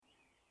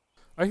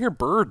I hear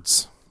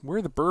birds. Where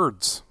are the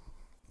birds?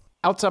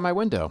 Outside my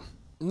window.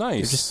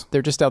 Nice.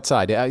 They're just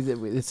outside.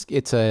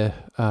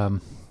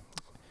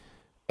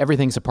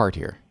 Everything's apart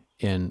here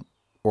in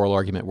Oral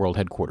Argument World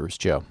Headquarters,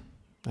 Joe.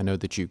 I know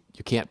that you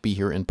can't be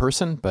here in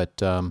person,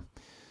 but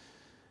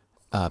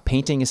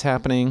painting is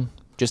happening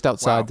just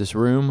outside this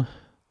room.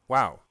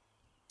 Wow.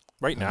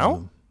 Right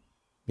now?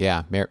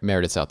 Yeah,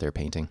 Meredith's out there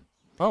painting.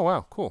 Oh,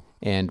 wow. Cool.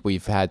 And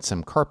we've had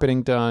some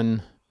carpeting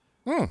done.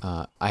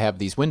 I have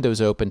these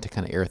windows open to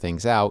kind of air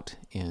things out,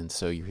 and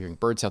so you're hearing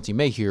bird sounds. You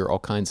may hear all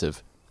kinds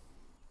of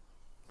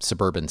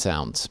suburban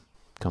sounds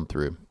come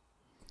through.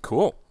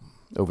 Cool.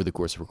 Over the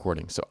course of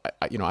recording. So,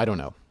 I don't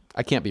know.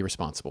 I can't be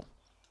responsible.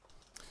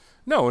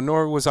 No,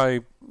 nor was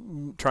I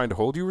trying to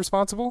hold you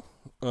responsible.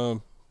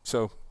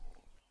 So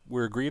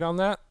we're agreed on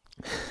that?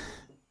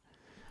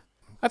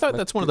 I thought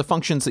that's one of the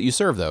functions that you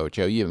serve, though,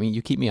 Joe.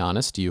 You keep me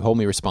honest. You hold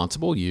me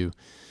responsible. You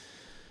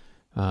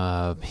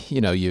take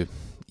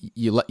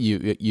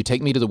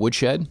me to the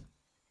woodshed.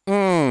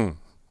 I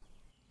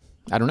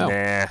don't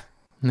know.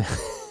 Nah.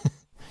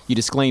 You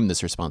disclaim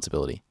this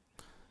responsibility.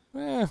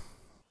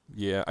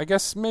 Yeah, I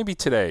guess maybe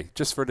today,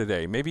 just for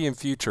today. Maybe in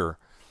future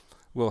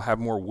we'll have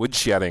more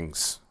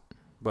woodsheddings.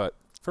 But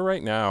for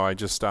right now, I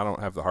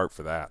don't have the heart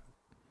for that.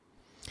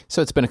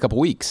 So it's been a couple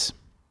weeks.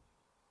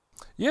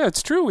 Yeah,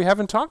 it's true. We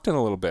haven't talked in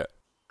a little bit.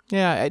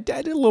 Yeah, I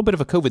did a little bit of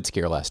a COVID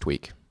scare last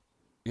week.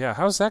 Yeah,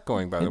 how's that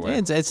going, by the way?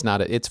 It's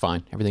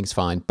fine. Everything's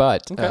fine.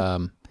 But,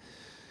 okay.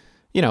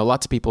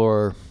 Lots of people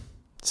are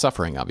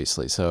suffering,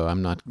 obviously. So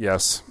I'm not going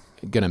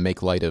to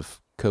make light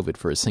of COVID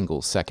for a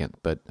single second.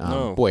 But,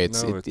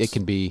 it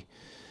can be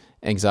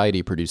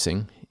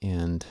anxiety-producing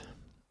and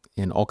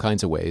in all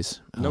kinds of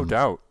ways. No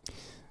doubt.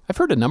 I've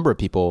heard a number of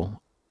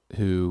people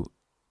who,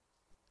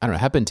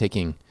 have been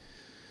taking...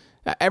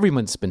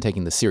 Everyone's been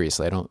taking this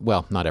seriously.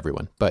 Not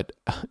everyone, but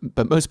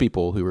most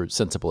people who are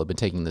sensible have been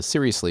taking this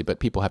seriously, but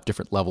people have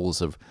different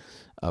levels of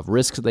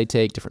risks that they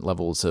take, different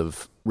levels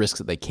of risks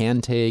that they can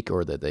take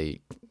or that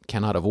they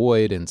cannot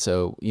avoid. And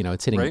so,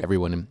 it's hitting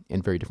everyone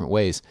in very different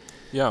ways.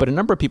 Yeah. But a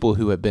number of people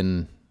who I've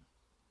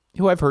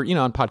heard,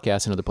 on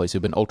podcasts and other places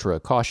who've been ultra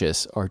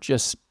cautious are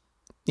just,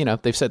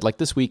 they've said like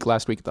this week,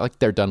 last week, like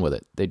they're done with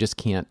it. They just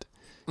can't,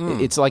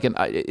 it's like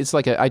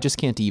I just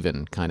can't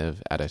even kind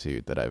of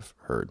attitude that I've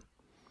heard.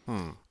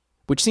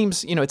 Which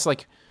seems, it's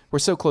like we're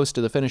so close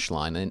to the finish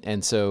line.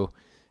 And so,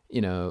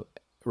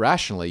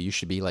 rationally, you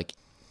should be like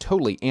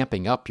totally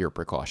amping up your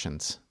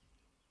precautions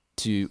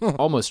to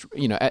almost,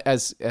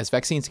 as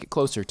vaccines get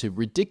closer to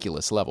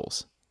ridiculous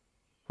levels,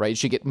 right? It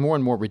should get more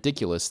and more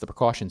ridiculous, the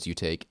precautions you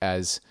take,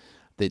 as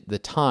the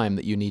time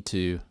that you need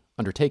to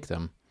undertake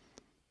them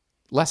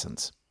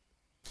lessens.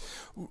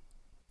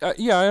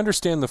 Yeah, I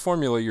understand the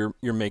formula you're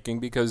making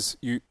because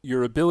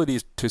your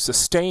ability to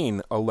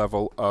sustain a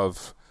level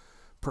of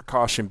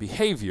precaution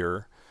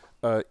behavior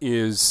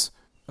is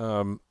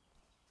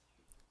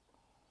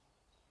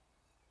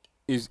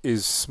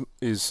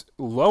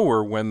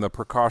lower when the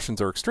precautions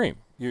are extreme.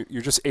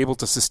 You're just able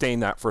to sustain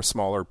that for a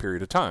smaller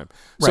period of time.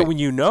 So when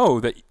you know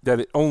that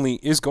it only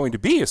is going to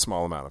be a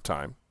small amount of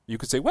time, you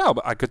could say, well,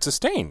 but I could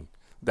sustain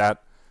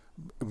that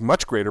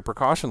much greater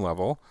precaution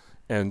level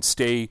and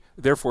stay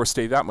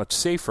that much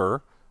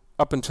safer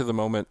up until the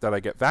moment that I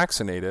get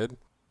vaccinated,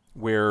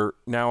 where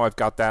now I've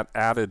got that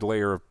added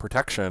layer of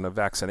protection of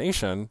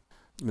vaccination,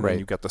 and then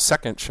you get the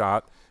second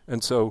shot.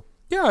 And so,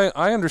 yeah,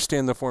 I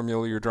understand the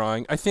formula you're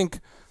drawing. I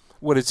think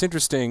what it's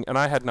interesting, and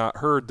I had not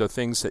heard the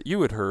things that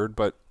you had heard,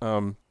 but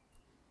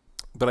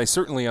I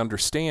certainly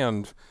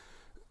understand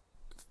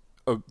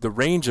the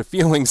range of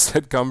feelings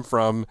that come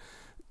from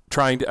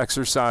trying to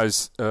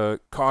exercise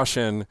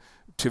caution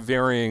to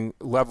varying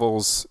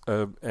levels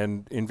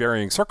and in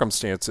varying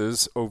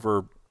circumstances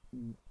over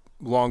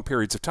long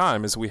periods of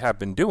time, as we have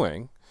been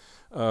doing,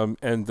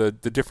 and the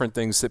different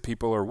things that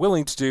people are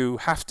willing to do,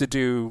 have to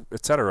do,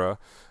 etc.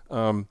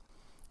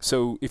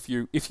 So if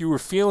you were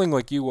feeling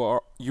like you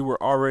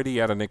were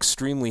already at an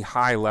extremely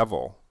high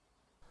level,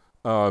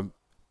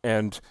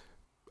 and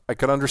I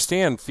could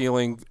understand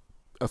feeling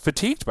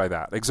fatigued by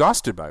that,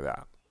 exhausted by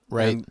that,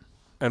 right,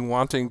 and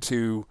wanting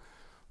to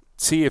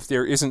see if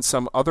there isn't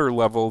some other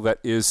level that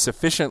is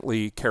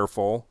sufficiently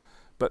careful,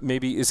 but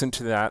maybe isn't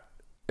to that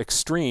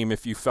extreme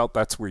if you felt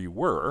that's where you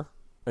were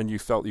and you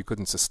felt you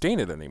couldn't sustain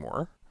it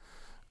anymore.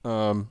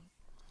 So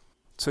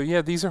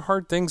yeah, these are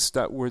hard things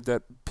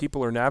that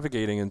people are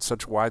navigating in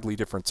such widely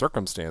different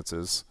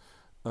circumstances.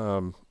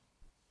 It's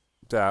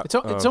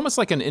almost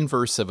like an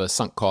inverse of a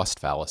sunk cost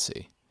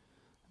fallacy.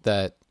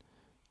 That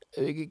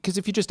because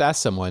if you just ask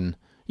someone,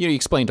 you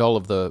explained all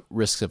of the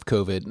risks of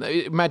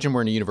COVID. Imagine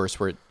we're in a universe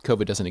where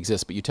COVID doesn't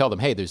exist, but you tell them,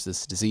 hey, there's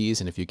this disease,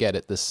 and if you get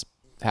it, this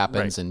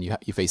happens, and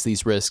you face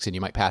these risks, and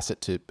you might pass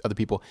it to other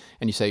people.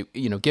 And you say,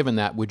 given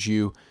that, would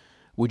you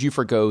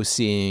forgo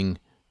seeing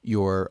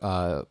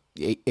your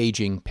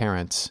aging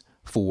parents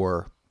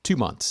for 2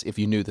 months if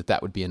you knew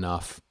that would be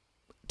enough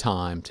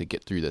time to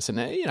get through this? And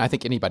I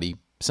think anybody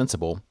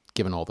sensible,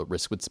 given all the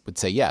risks, would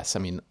say yes. I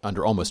mean,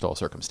 under almost all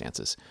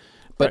circumstances.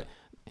 But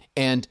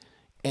and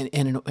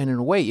in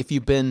a way, if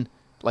you've been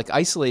like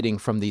isolating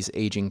from these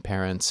aging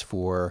parents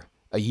for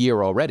a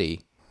year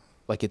already,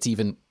 like it's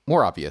even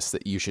more obvious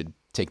that you should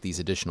take these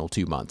additional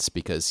 2 months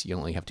because you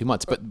only have 2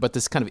 months. But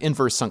this kind of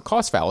inverse sunk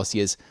cost fallacy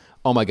is,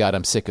 oh my God,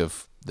 I'm sick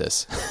of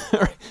this.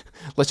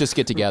 Let's just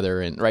get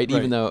together and right.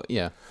 Even though,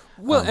 yeah.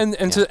 Well,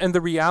 and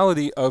the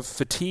reality of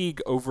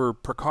fatigue over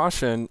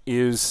precaution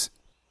is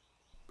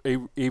a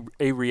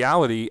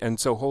reality, and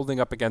so holding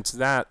up against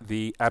that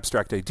the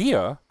abstract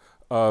idea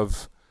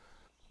of,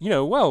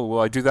 well, will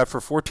I do that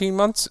for 14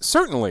 months?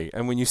 Certainly.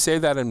 And when you say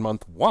that in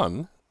month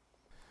 1,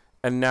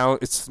 and now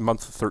it's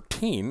month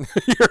 13,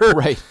 your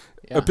right.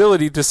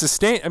 ability to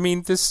sustain. I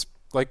mean,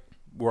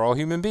 we're all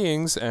human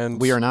beings, and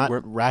we are not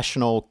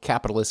rational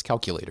capitalist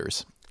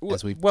calculators,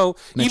 as we've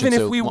even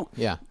if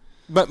yeah.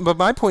 But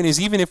my point is,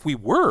 even if we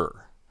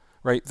were,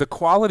 right, the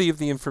quality of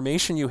the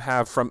information you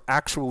have from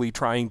actually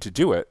trying to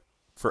do it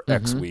for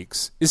X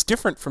weeks is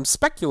different from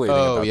speculating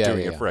about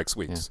doing it for X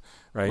weeks,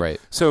 right? Right.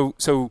 So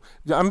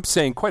I'm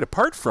saying, quite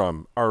apart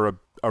from our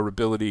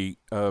ability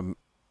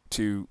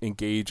to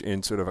engage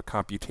in sort of a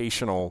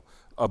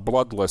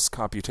bloodless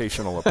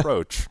computational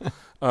approach.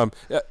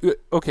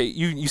 Okay,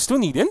 you still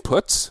need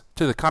inputs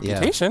to the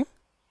computation.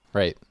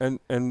 Right. And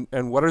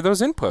what are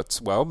those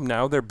inputs? Well,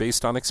 now they're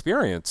based on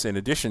experience in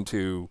addition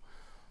to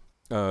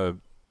the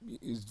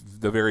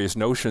various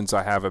notions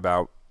I have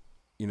about,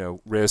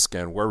 risk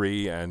and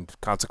worry and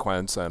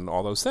consequence and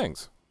all those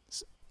things.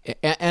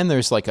 And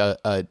there's like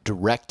a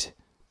direct,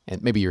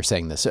 and maybe you're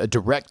saying this, a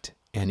direct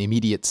and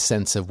immediate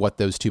sense of what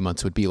those 2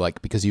 months would be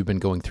like because you've been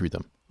going through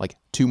them. Like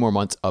 2 more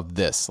months of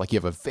this. Like you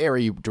have a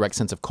very direct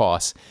sense of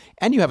costs.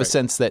 And you have a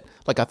sense that,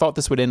 like, I thought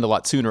this would end a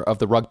lot sooner, of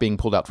the rug being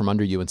pulled out from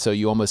under you. And so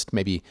you almost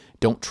maybe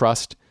don't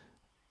trust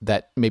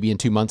that maybe in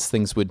 2 months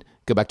things would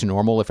go back to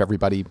normal if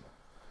everybody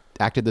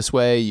acted this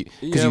way.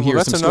 Because you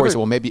hear some stories,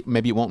 well, maybe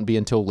it won't be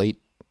until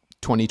late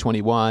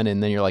 2021.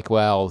 And then you're like,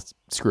 well,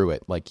 screw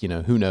it. Like,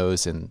 who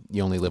knows? And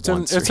you only live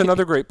once. It's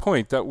another great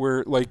point that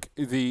we're like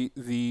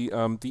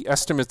the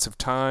estimates of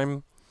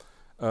time,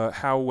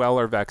 how well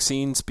are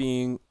vaccines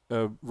being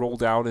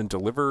rolled out and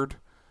delivered,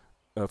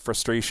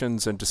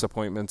 frustrations and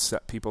disappointments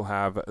that people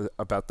have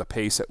about the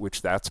pace at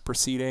which that's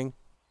proceeding.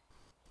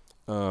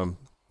 There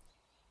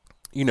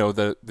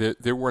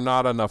were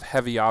not enough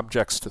heavy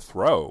objects to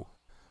throw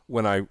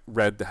when I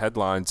read the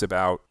headlines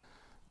about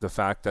the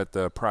fact that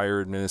the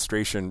prior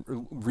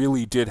administration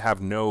really did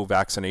have no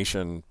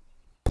vaccination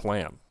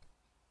plan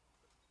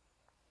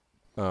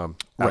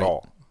at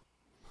all.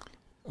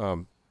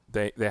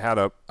 They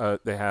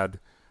had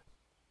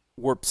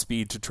warp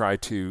speed to try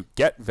to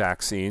get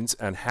vaccines,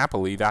 and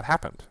happily that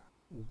happened,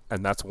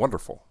 and that's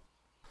wonderful.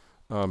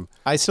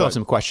 I still have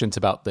some questions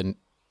about the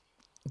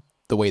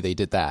way they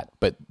did that,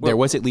 but there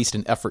was at least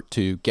an effort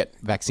to get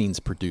vaccines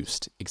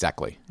produced.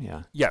 Exactly.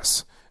 Yeah.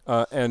 Yes,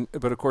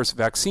 but of course,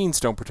 vaccines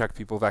don't protect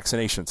people;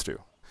 vaccinations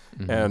do,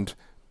 and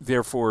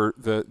therefore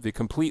the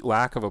complete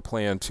lack of a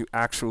plan to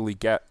actually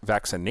get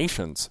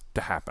vaccinations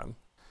to happen,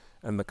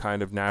 and the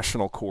kind of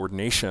national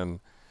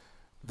coordination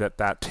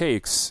that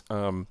takes.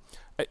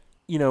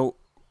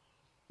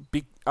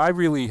 I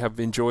really have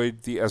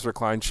enjoyed the Ezra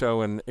Klein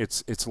show, and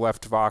it's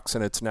left Vox,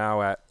 and it's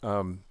now at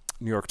New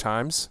York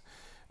Times.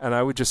 And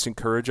I would just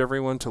encourage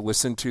everyone to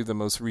listen to the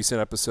most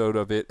recent episode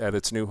of it at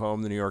its new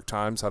home, the New York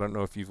Times. I don't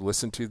know if you've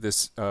listened to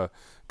this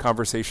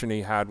conversation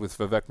he had with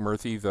Vivek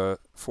Murthy, the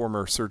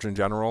former Surgeon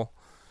General,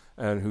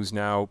 and who's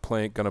now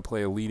going to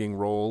play a leading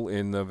role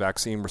in the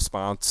vaccine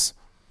response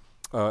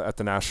at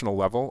the national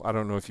level. I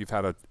don't know if you've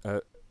had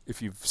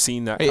if you've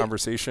seen that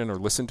conversation or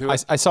listened to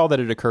it. I saw that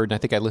it occurred, and I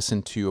think I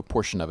listened to a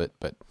portion of it,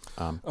 but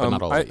not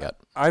all of it yet.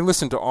 I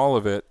listened to all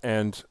of it,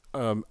 and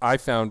I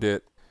found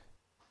it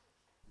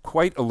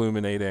quite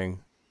illuminating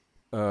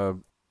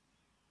in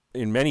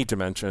many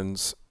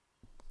dimensions,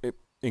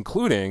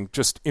 including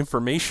just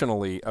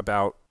informationally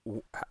about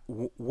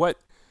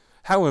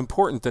how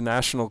important the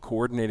national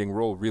coordinating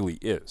role really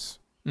is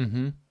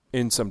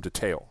in some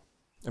detail.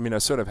 I mean, I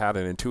sort of had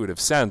an intuitive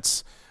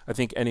sense. I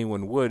think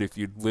anyone would if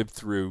you'd lived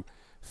through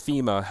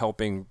FEMA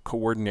helping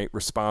coordinate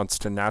response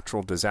to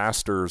natural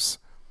disasters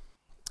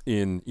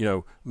in,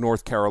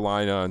 North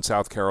Carolina and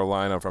South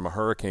Carolina from a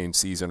hurricane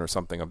season or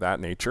something of that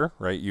nature,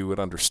 right? You would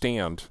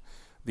understand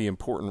the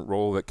important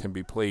role that can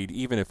be played,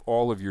 even if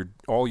all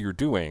you're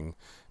doing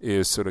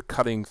is sort of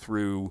cutting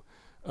through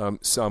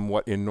some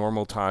what in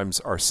normal times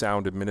are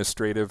sound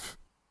administrative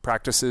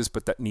practices,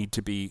 but that need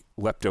to be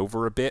leapt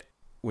over a bit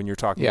when you're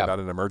talking about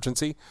an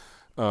emergency.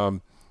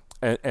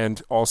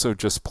 And also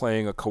just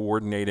playing a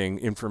coordinating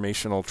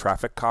informational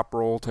traffic cop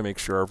role to make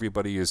sure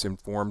everybody is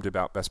informed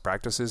about best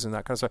practices and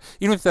that kind of stuff.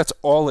 Even if that's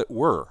all it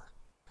were,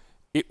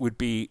 it would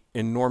be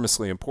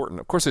enormously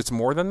important. Of course, it's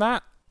more than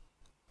that.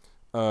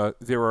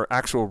 There are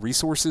actual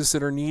resources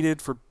that are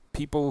needed for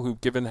people who,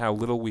 given how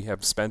little we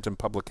have spent in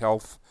public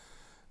health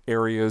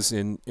areas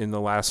in the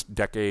last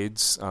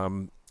decades,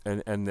 and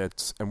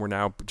we're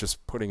now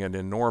just putting an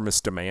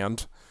enormous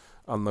demand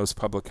on those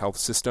public health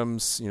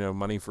systems,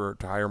 money to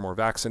hire more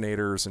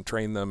vaccinators and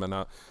train them. And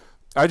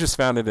I just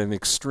found it an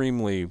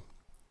extremely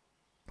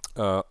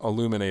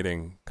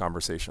illuminating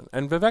conversation.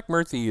 And Vivek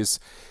Murthy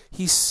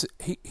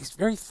he's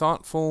very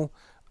thoughtful,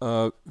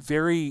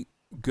 very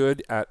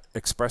good at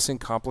expressing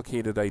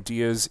complicated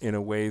ideas in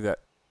a way that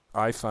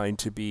I find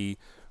to be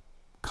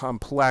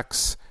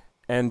complex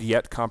and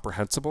yet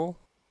comprehensible.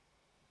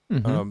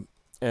 Mm-hmm.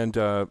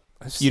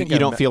 I you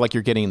don't feel like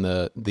you're getting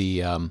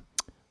the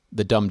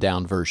dumbed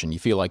down version. You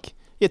feel like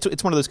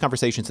it's one of those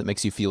conversations that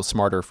makes you feel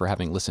smarter for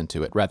having listened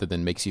to it, rather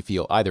than makes you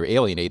feel either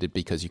alienated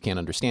because you can't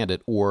understand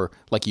it, or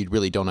like you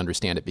really don't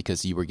understand it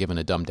because you were given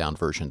a dumbed down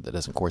version that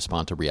doesn't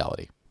correspond to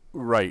reality.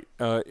 Right.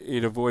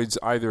 It avoids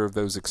either of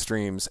those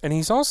extremes. And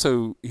he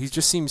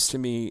just seems to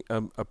me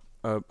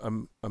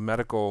a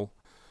medical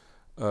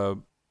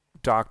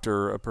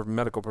doctor, a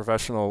medical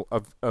professional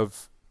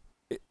of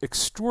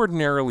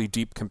extraordinarily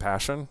deep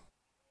compassion.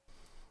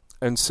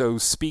 And so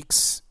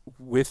speaks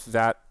with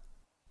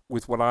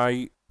what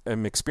I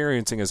am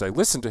experiencing as I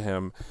listen to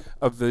him,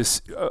 of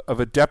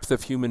a depth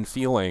of human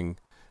feeling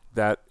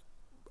that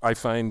I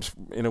find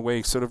in a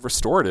way sort of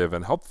restorative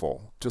and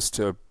helpful. Just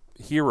to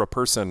hear a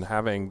person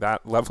having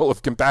that level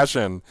of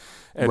compassion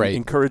and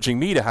encouraging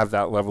me to have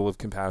that level of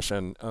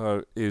compassion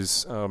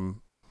is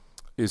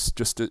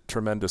just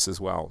tremendous as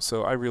well.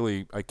 So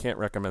I can't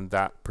recommend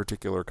that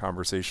particular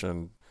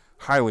conversation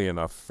highly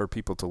enough for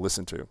people to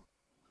listen to.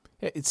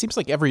 It seems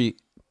like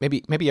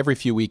maybe every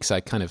few weeks I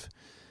kind of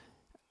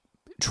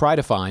try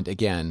to find,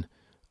 again,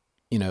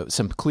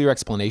 some clear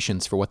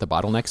explanations for what the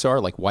bottlenecks are.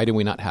 Like, why do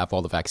we not have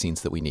all the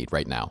vaccines that we need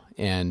right now?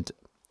 And,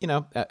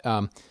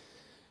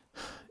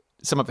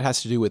 some of it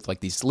has to do with like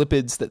these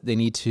lipids that they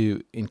need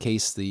to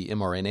encase the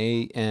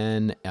mRNA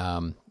in.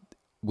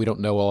 We don't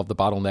know all of the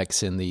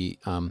bottlenecks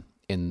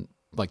in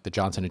like the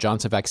Johnson &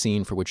 Johnson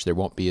vaccine, for which there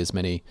won't be as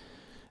many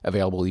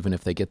available, even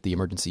if they get the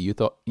emergency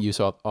use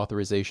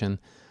authorization.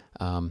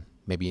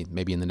 Maybe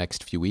in the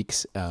next few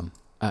weeks.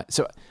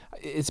 So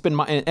it's been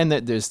and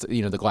there's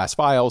the glass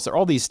vials. There are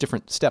all these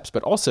different steps,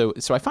 but also,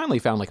 so I finally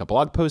found like a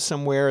blog post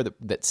somewhere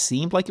that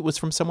seemed like it was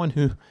from someone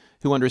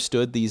who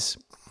understood these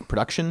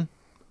production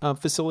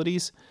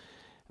facilities,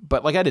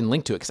 but like I didn't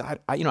link to it because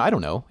I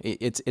don't know.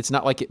 It's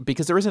not like it,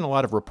 because there isn't a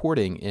lot of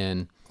reporting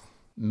in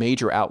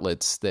major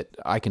outlets that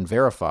I can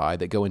verify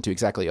that go into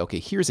exactly, okay,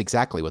 here's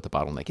exactly what the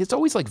bottleneck is. It's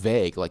always like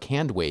vague, like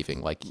hand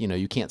waving, like,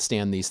 you can't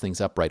stand these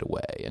things up right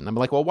away. And I'm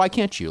like, well, why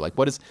can't you? Like,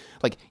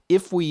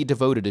 if we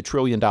devoted $1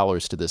 trillion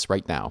to this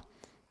right now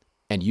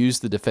and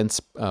used the Defense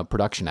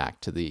Production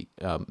Act to the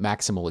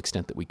maximal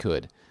extent that we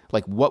could,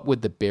 like, what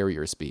would the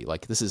barriers be?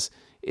 Like,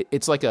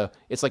 it's like a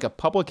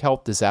public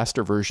health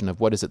disaster version of,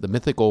 what is it, the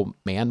Mythical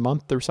Man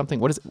Month or something?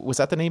 Was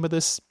that the name of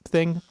this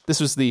thing? This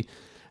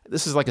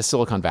is like a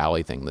Silicon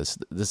Valley thing.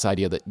 This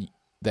idea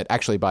that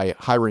actually by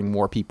hiring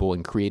more people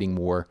and creating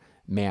more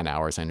man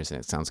hours, I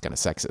understand it sounds kind of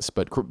sexist,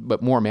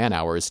 but more man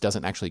hours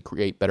doesn't actually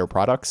create better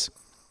products.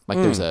 Like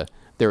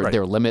there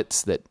are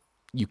limits that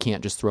you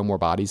can't just throw more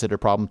bodies at a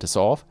problem to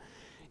solve.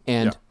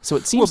 And so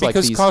it seems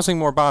because causing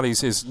more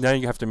bodies is, now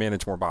you have to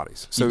manage more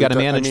bodies. So you've got to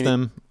manage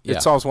them. Yeah.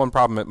 It solves one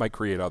problem. It might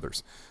create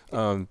others.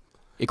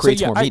 It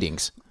creates more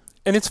meetings.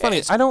 And it's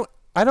funny.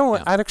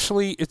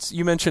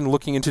 You mentioned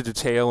looking into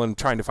detail and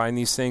trying to find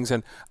these things,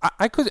 and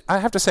I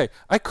have to say,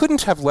 I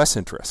couldn't have less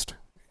interest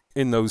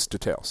in those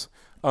details.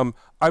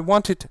 I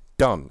want it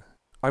done.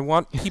 I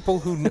want people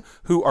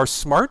who are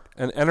smart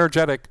and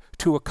energetic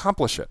to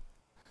accomplish it.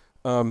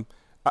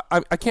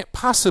 I can't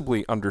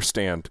possibly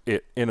understand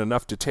it in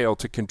enough detail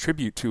to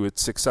contribute to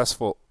its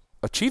successful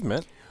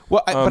achievement.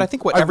 Well, but I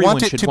think what everyone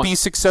should want it to be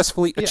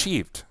successfully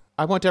achieved.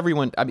 I want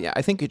everyone. I mean,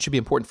 I think it should be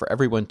important for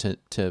everyone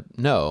to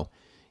know: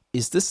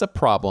 is this a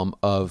problem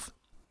of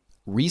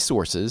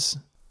resources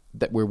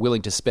that we're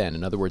willing to spend?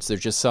 In other words,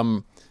 there's just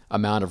some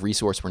amount of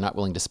resource we're not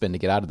willing to spend to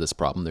get out of this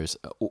problem.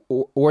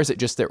 Or is it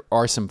just there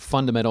are some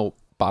fundamental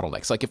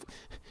bottlenecks? Like, if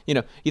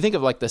you think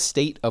of like the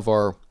state of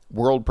our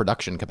world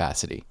production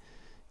capacity.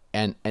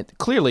 And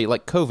clearly,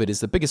 like, COVID is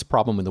the biggest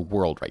problem in the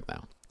world right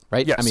now,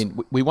 right? Yes. I mean,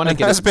 we want to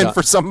get it has been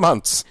for some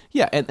months.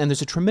 Yeah, and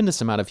there's a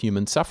tremendous amount of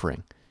human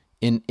suffering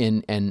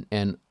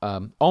in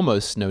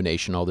almost no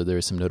nation, although there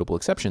are some notable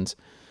exceptions,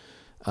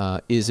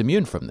 is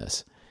immune from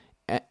this.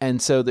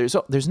 And so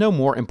there's no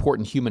more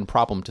important human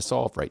problem to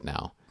solve right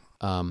now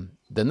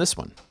than this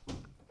one.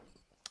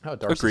 Oh,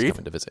 Darcy's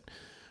coming to visit.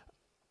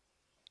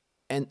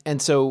 And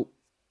so,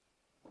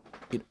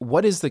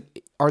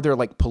 are there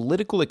like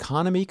political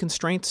economy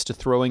constraints to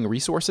throwing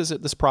resources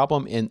at this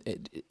problem in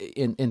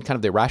kind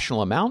of the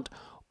rational amount?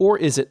 Or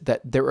is it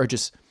that there are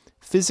just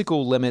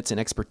physical limits and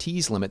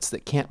expertise limits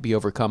that can't be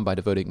overcome by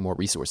devoting more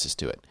resources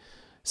to it?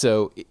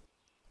 So,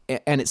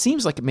 and it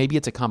seems like maybe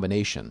it's a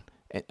combination.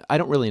 I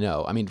don't really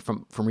know. I mean,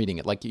 from reading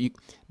it, like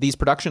these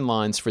production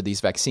lines for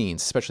these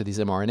vaccines, especially these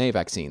mRNA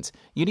vaccines,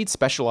 you need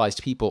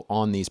specialized people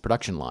on these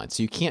production lines.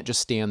 So you can't just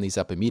stand these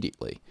up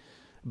immediately.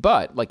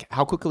 But like,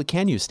 how quickly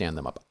can you stand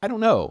them up? I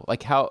don't know.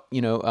 Like how,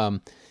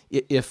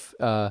 if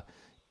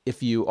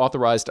you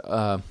authorized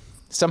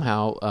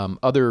somehow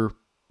other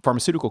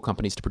pharmaceutical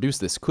companies to produce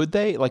this, could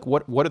they? Like,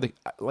 what are the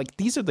like?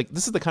 This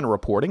is the kind of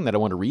reporting that I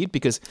want to read,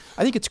 because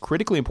I think it's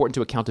critically important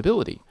to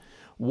accountability.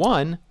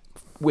 One,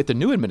 with the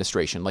new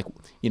administration, like,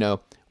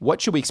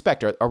 what should we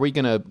expect? Are we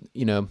going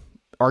to,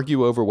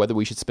 argue over whether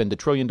we should spend $1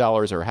 trillion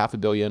or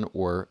 $500 billion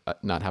or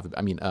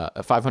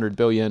 $500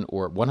 billion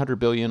or $100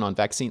 billion on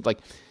vaccines? Like,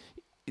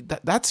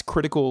 that's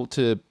critical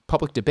to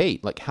public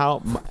debate. Like,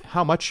 how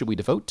much should we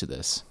devote to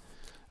this?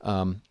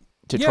 Trying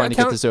to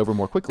get this over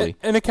more quickly.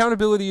 And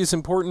accountability is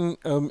important.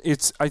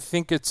 I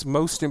think it's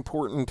most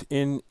important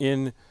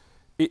in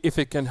if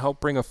it can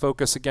help bring a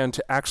focus again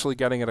to actually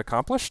getting it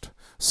accomplished.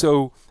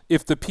 So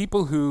if the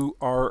people who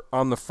are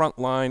on the front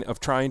line of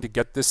trying to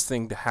get this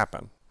thing to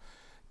happen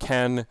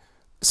can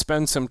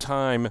spend some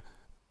time,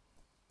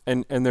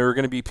 and there are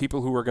going to be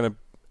people who are going to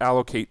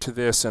allocate to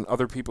this and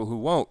other people who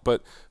won't,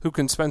 but who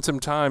can spend some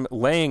time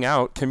laying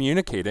out,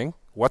 communicating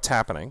what's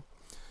happening,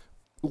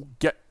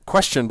 get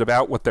questioned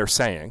about what they're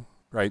saying,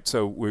 right?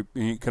 So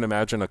you can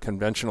imagine a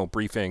conventional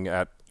briefing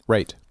at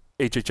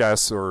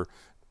HHS or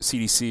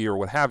CDC or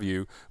what have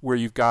you, where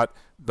you've got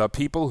the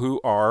people who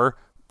are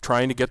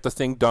trying to get the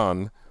thing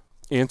done,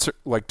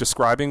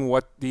 describing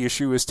what the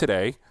issue is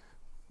today,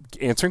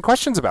 answering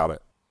questions about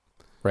it.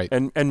 Right.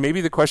 And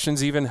maybe the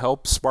questions even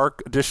help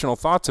spark additional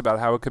thoughts about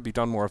how it could be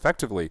done more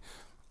effectively.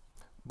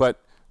 But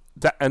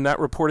that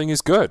reporting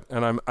is good,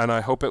 and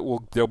I hope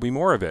there'll be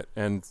more of it.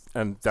 And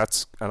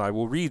I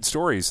will read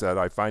stories that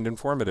I find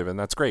informative, and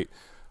that's great.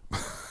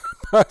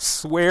 I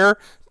swear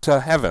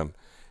to heaven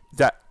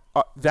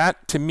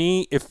that to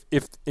me, if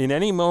in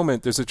any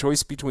moment there's a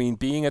choice between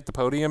being at the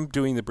podium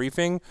doing the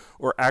briefing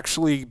or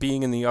actually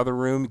being in the other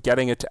room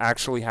getting it to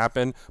actually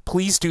happen,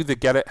 please do the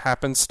get it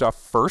happen stuff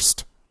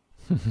first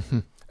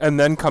and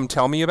then come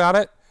tell me about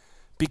it,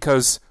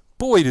 because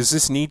boy, does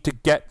this need to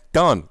get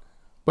done.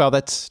 Well,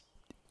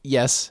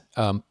 yes.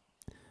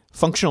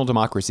 Functional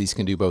democracies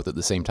can do both at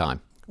the same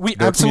time. We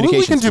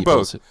absolutely can do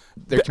both.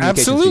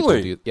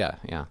 Absolutely.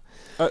 Yeah.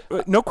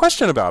 No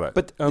question about it.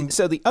 But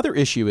so the other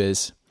issue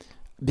is,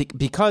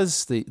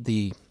 because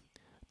the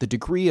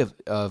degree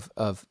of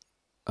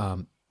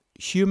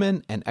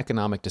human and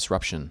economic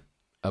disruption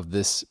of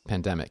this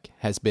pandemic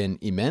has been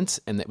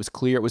immense, and it was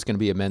clear it was going to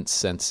be immense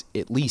since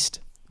at least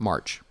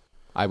March.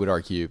 I would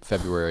argue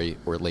February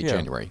or late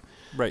January.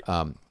 Right.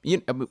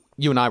 You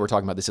and I were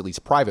talking about this at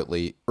least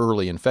privately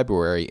early in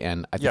February,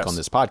 and I think on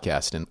this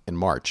podcast in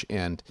March,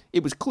 and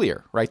it was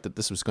clear, right, that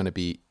this was going to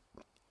be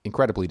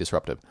incredibly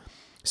disruptive.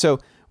 So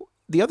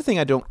the other thing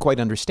I don't quite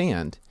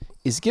understand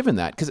is, given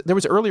that, because there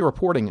was early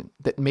reporting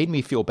that made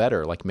me feel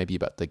better, like maybe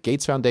about the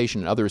Gates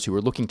Foundation and others who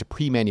were looking to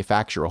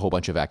pre-manufacture a whole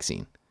bunch of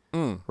vaccine,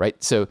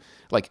 right? So,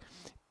 like,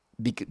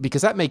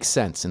 because that makes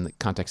sense in the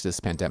context of this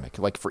pandemic.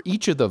 Like, for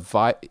each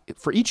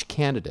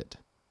candidate,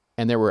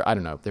 and there were,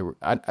 I'm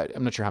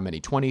not sure how many,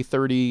 20,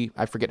 30,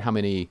 I forget how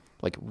many,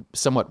 like,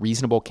 somewhat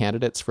reasonable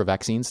candidates for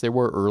vaccines there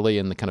were early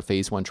in the kind of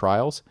phase 1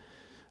 trials.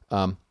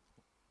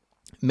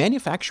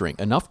 Manufacturing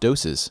enough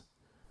doses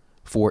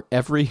for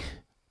every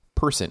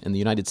person in the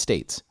United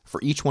States for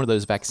each one of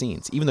those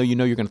vaccines, even though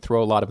you're going to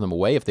throw a lot of them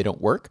away if they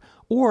don't work.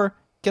 Or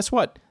guess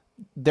what?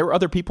 There are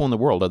other people in the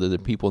world other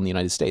than people in the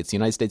United States. The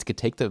United States could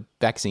take the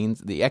vaccines,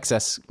 the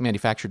excess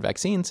manufactured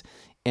vaccines,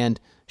 and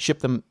ship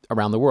them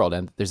around the world.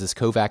 And there's this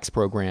COVAX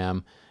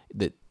program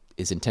that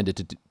is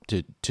intended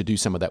to do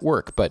some of that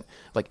work. But,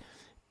 like,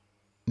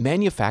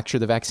 manufacture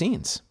the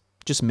vaccines.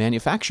 Just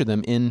manufacture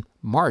them in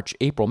March,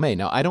 April, May.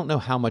 Now, I don't know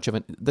how much of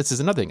it, this is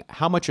another thing,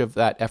 how much of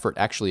that effort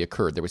actually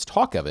occurred. There was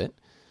talk of it,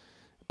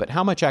 but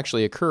how much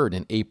actually occurred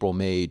in April,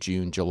 May,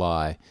 June,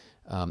 July,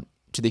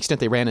 to the extent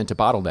they ran into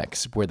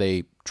bottlenecks? Were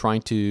they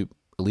trying to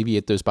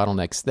alleviate those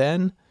bottlenecks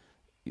then?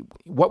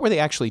 What were they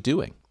actually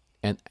doing?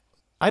 And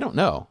I don't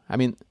know. I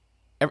mean,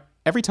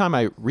 every time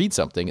I read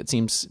something, it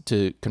seems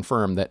to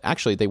confirm that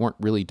actually they weren't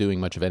really doing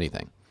much of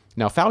anything.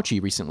 Now,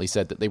 Fauci recently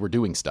said that they were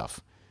doing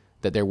stuff,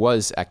 that there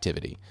was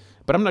activity,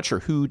 but I'm not sure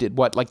who did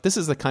what. Like, this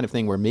is the kind of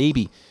thing where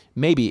maybe,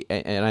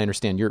 and I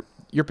understand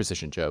your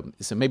position, Joe,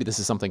 so maybe this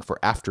is something for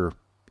after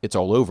it's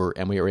all over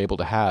and we are able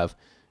to have,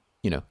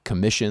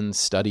 commissions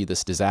study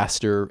this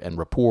disaster and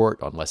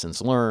report on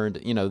lessons learned,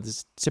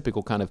 this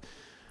typical kind of,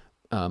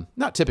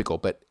 not typical,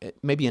 but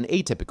maybe an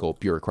atypical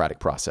bureaucratic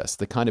process,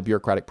 the kind of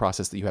bureaucratic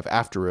process that you have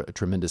after a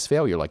tremendous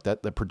failure like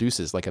that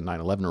produces like a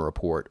 9/11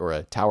 report or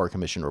a Tower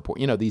Commission report,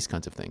 these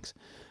kinds of things.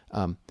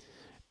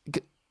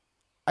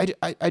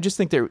 I just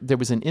think there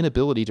was an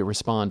inability to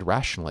respond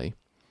rationally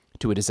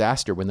to a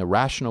disaster when the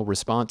rational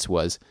response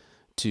was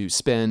to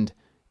spend,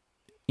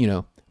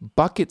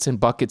 buckets and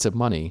buckets of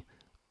money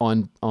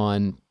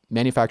on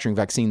manufacturing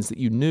vaccines that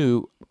you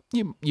knew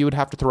you would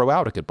have to throw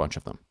out a good bunch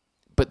of them.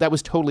 But that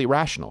was totally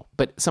rational.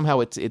 But somehow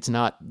it's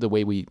not the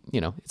way we,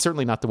 it's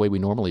certainly not the way we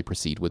normally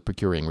proceed with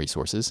procuring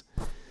resources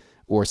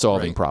or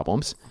solving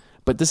problems.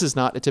 But this is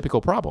not a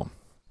typical problem.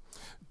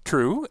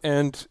 True,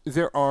 and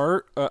there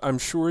are, I'm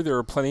sure there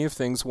are plenty of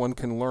things one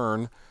can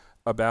learn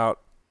about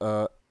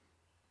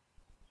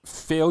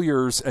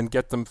failures and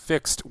get them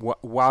fixed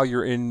while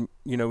you're in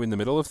the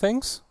middle of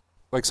things.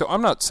 Like, so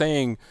I'm not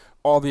saying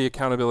all the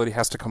accountability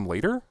has to come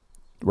later,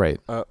 right?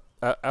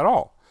 At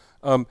all.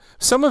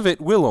 Some of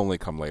it will only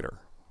come later.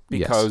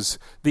 because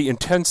the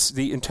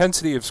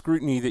intensity of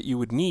scrutiny that you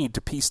would need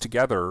to piece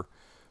together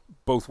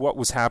both what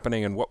was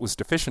happening and what was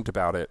deficient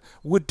about it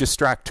would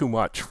distract too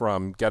much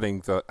from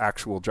getting the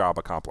actual job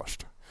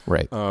accomplished.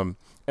 Right.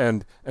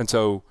 And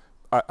so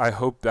I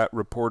hope that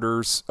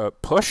reporters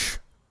push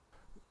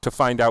to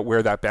find out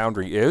where that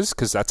boundary is,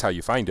 because that's how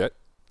you find it.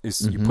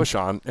 Is you push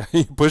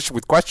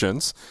with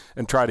questions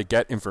and try to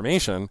get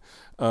information,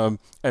 and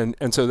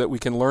so that we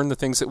can learn the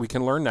things that we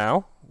can learn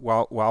now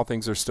while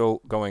things are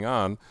still going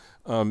on,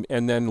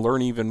 and then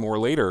learn even more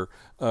later.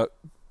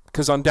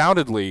 Because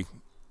undoubtedly,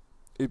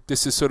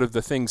 this is sort of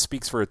the thing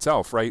speaks for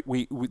itself, right?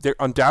 There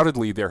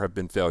undoubtedly there have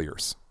been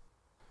failures,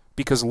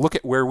 because look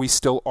at where we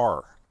still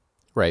are,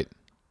 right?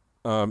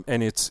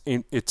 And it's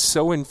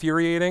so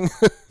infuriating,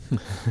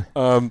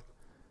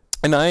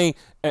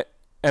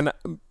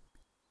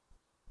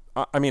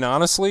 I mean,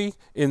 honestly,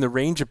 in the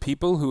range of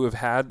people who have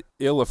had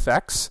ill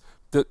effects,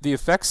 the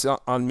effects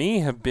on me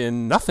have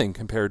been nothing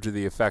compared to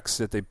the effects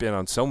that they've been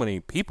on so many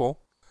people.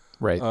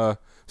 Right.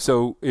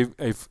 So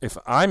if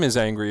I'm as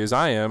angry as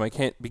I am, I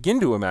can't begin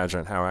to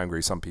imagine how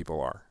angry some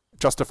people are,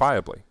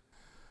 justifiably,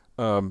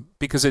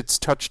 because it's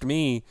touched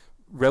me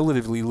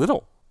relatively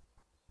little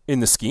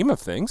in the scheme of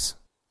things.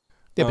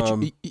 Yeah,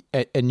 but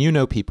and you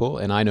know people,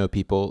 and I know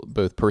people,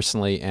 both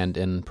personally and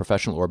in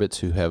professional orbits,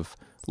 who have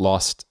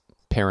lost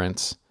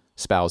parents,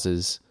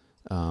 spouses,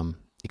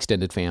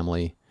 extended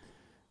family.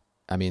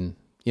 I mean,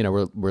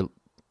 we're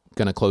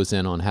going to close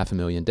in on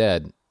 500,000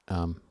 dead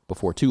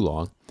before too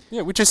long.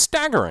 Yeah, which is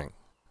staggering.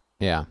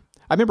 Yeah,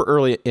 I remember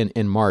early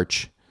in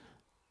March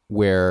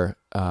where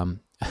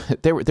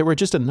there were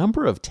just a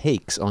number of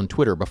takes on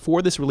Twitter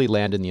before this really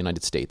landed in the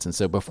United States, and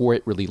so before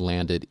it really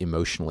landed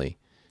emotionally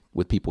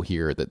with people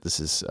here, that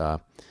this is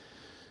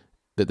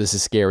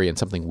scary and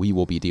something we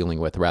will be dealing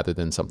with, rather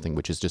than something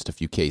which is just a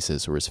few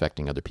cases or is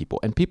affecting other people.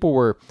 And people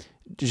were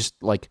just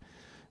like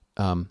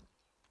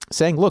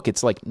saying, look,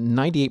 it's like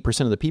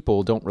 98% of the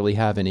people don't really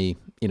have any,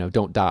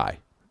 don't die,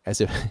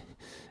 as if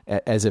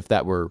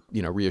that were,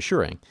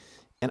 reassuring.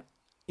 And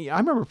I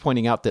remember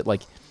pointing out that,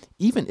 like,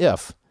 even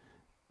if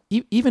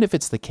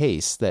it's the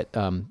case that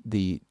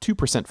the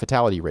 2%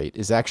 fatality rate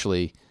is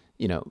actually,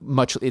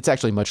 it's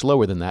actually much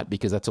lower than that,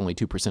 because that's only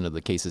 2% of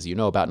the cases you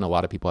know about, and a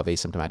lot of people have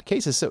asymptomatic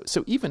cases.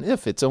 So even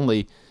if it's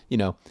only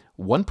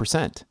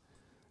 1%,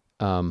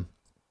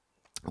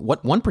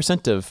 what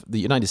 1% of the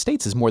United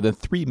States is more than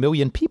 3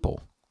 million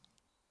people,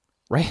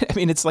 right? I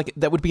mean, it's like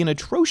that would be an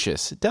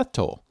atrocious death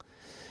toll,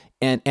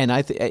 and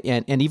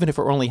even if it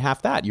were only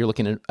half that, you're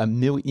looking at a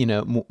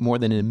million, more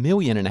than 1.5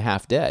 million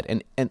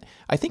dead. And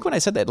I think when I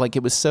said that, like,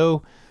 it was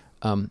so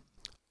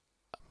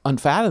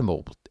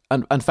unfathomable.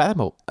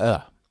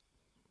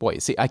 Boy,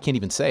 see, I can't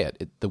even say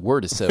it. The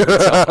word is so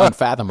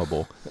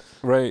unfathomable,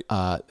 right?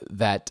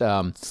 That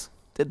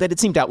it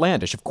seemed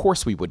outlandish. Of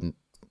course, we wouldn't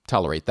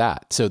tolerate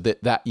that. So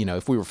that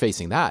if we were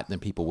facing that, then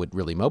people would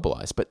really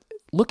mobilize. But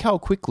look how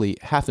quickly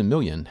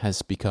 500,000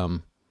 has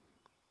become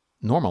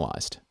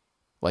normalized.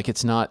 Like,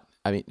 it's not.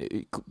 I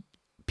mean,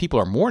 people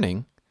are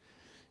mourning,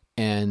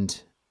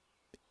 and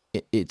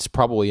it's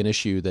probably an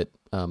issue that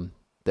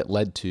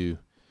led to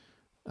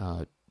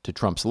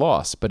Trump's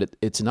loss. But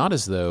it's not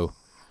as though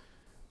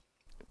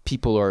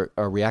people are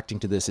reacting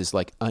to this as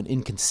like an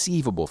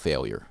inconceivable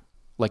failure,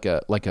 like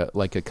a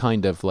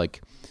kind of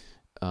like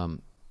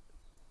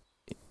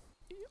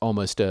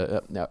almost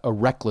a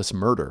reckless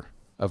murder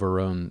of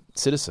our own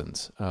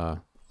citizens.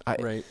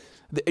 Right.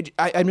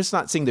 I'm just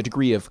not seeing the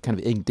degree of kind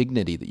of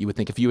indignity that you would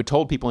think if you had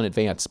told people in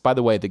advance, by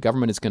the way, the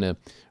government is going to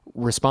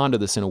respond to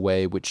this in a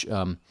way which,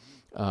 to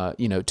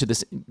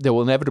this, there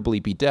will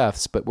inevitably be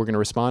deaths, but we're going to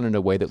respond in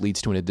a way that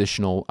leads to an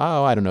additional,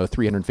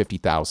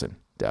 350,000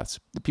 deaths.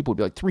 The people would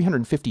be like,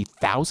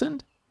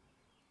 350,000?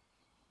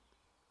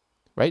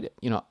 Right?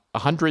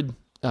 100,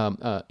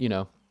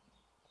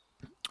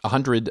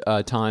 100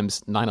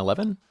 times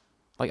 9/11?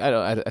 Like,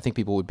 I think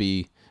people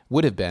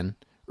would have been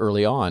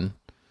early on,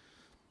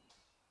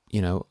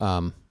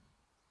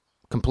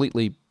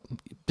 completely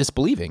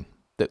disbelieving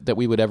that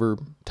we would ever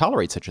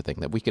tolerate such a thing,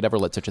 that we could ever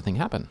let such a thing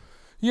happen.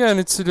 Yeah, and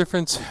it's the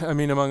difference. I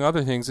mean, among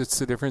other things, it's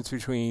the difference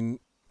between,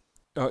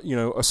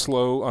 a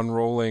slow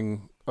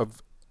unrolling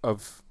of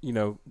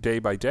day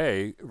by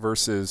day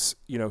versus,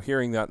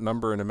 hearing that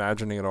number and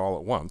imagining it all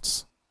at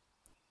once.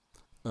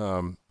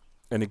 And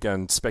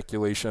again,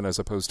 speculation as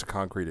opposed to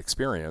concrete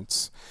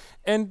experience.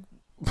 And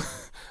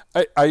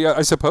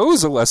I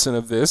suppose a lesson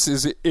of this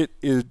is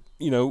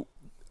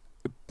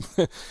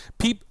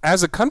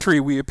as a country,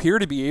 we appear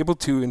to be able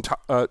to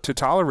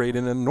tolerate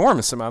an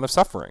enormous amount of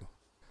suffering.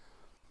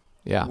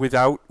 Yeah.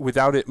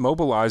 Without it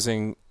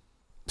mobilizing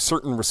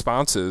certain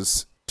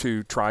responses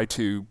to try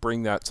to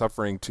bring that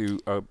suffering to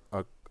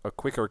a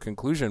quicker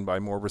conclusion by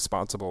more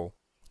responsible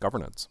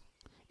governance.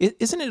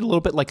 Isn't it a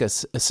little bit like a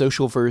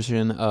social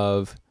version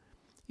of?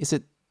 Is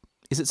it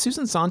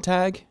Susan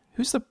Sontag?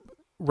 Who's the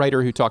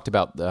writer who talked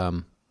about?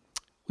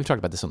 We've talked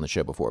about this on the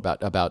show before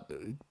about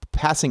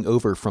passing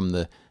over from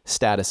the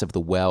status of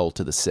the well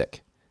to the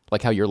sick,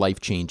 like how your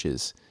life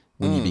changes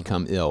when you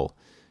become ill.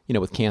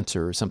 with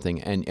cancer or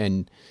something,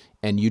 and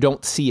you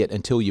don't see it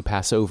until you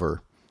pass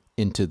over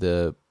into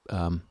the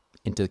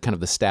into kind of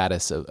the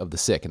status of the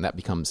sick, and that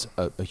becomes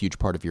a huge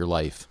part of your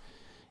life.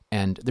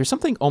 And there's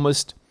something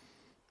almost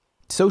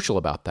social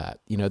about that,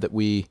 that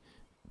we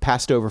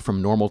passed over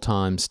from normal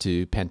times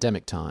to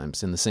pandemic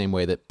times in the same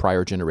way that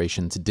prior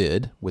generations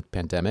did with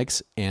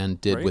pandemics and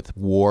did with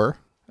war.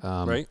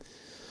 Right.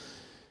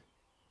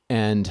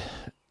 And,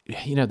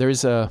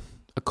 there's a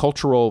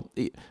cultural,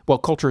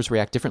 cultures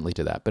react differently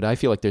to that, but I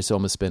feel like there's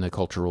almost been a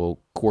cultural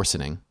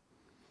coarsening.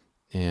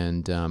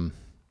 And,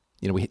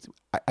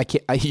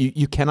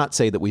 you cannot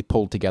say that we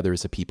pulled together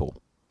as a people.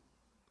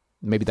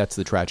 Maybe that's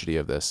the tragedy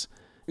of this.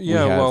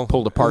 Yeah, we have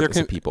pulled apart as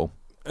a people.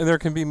 And there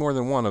can be more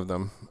than one of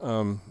them.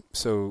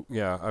 So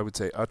yeah, I would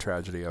say a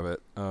tragedy of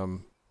it.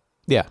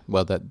 Yeah,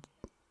 well, that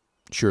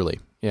surely,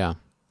 yeah,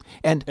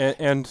 and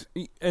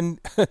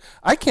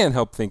I can't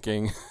help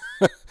thinking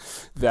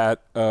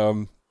that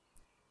the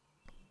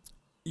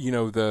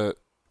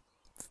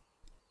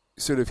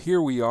sort of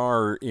here we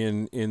are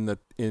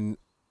in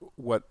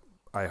what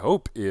I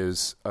hope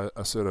is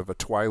a sort of a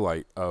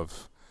twilight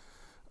of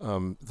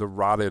the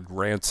rotted,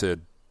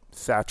 rancid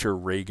Thatcher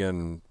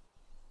Reagan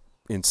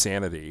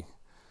insanity.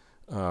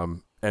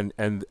 And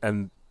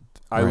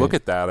I look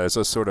at that as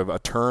a sort of a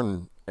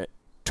turn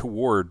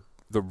toward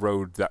the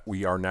road that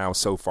we are now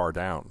so far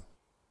down.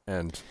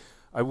 And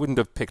I wouldn't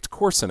have picked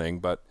coarsening,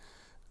 but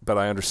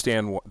I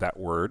understand that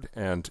word,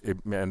 and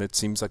it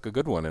seems like a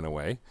good one in a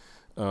way.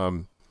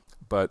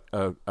 But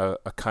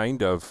a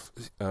kind of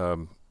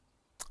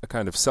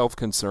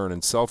self-concern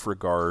and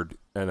self-regard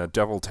and a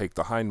devil take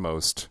the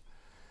hindmost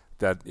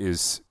that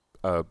is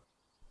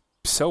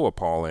so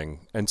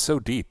appalling and so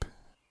deep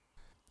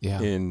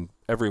in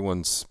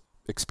everyone's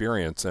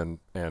experience and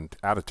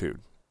attitude.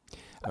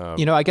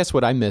 I guess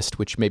what I missed,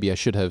 which maybe I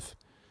should have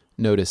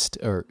noticed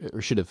or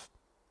should have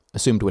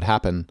assumed would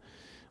happen,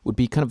 would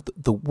be kind of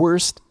the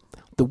worst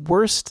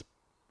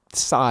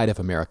side of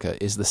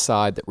America is the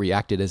side that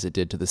reacted as it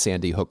did to the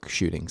Sandy Hook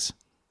shootings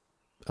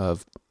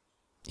of,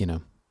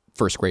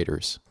 first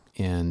graders,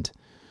 and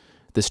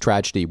this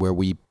tragedy where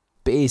we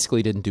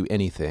basically didn't do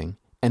anything.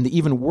 And the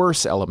even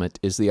worse element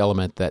is the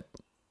element that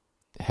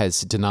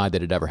has denied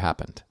that it ever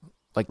happened.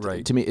 Like,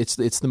 to me, it's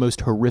the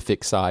most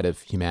horrific side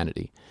of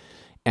humanity.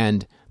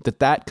 And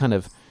that kind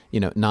of,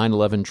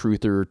 9/11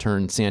 truther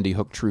turned Sandy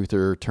Hook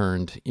truther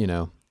turned,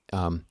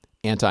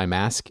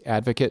 anti-mask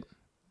advocate,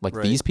 like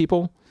these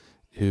people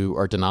who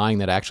are denying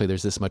that actually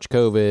there's this much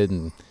COVID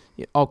and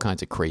all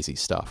kinds of crazy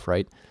stuff,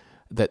 right?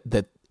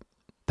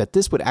 That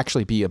this would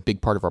actually be a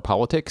big part of our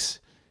politics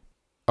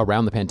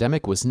around the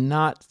pandemic was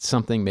not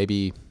something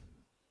maybe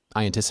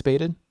I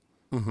anticipated.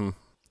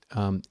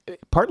 Mm-hmm.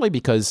 Partly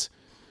because,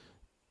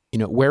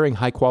 wearing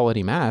high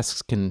quality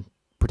masks can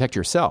protect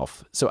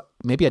yourself. So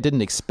maybe I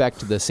didn't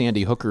expect the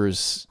Sandy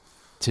Hookers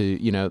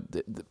to,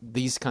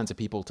 these kinds of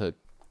people to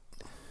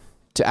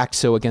act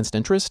so against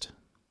interest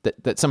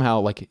that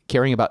somehow like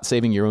caring about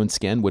saving your own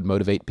skin would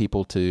motivate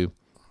people to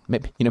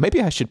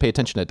maybe I should pay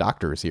attention to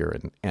doctors here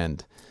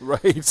and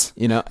right.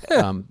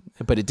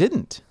 But it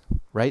didn't,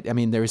 right? I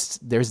mean, there's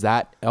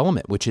that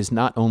element, which is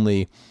not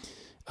only,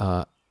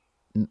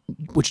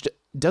 which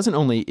doesn't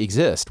only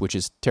exist, which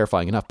is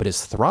terrifying enough, but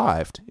has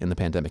thrived in the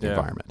pandemic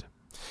environment.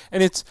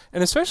 And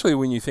especially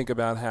when you think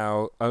about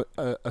how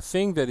a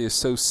thing that is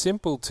so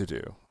simple to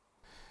do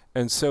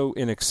and so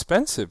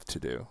inexpensive to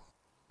do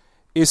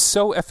is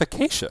so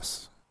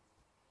efficacious.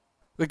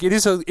 Like it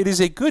is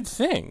a good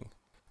thing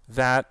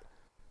that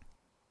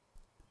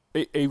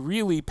a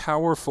really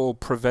powerful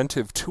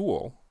preventive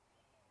tool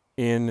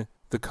in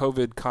the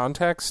COVID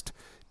context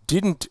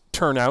didn't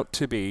turn out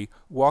to be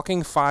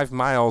walking 5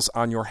 miles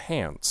on your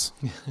hands,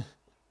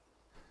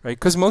 right?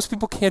 Because most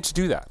people can't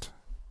do that.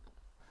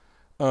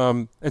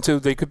 And so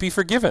they could be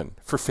forgiven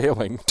for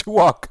failing to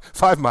walk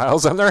 5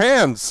 miles on their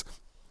hands.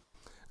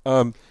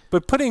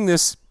 But putting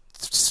this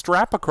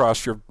strap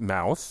across your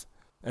mouth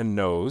and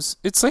nose,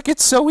 it's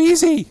so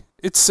easy.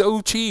 It's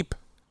so cheap.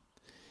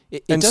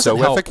 And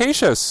so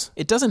efficacious.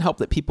 It doesn't help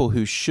that people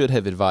who should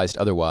have advised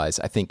otherwise,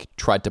 I think,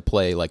 tried to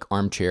play like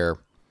armchair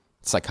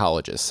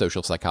psychologists,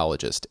 social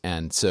psychologists.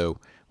 And so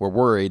we're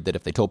worried that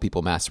if they told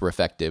people masks were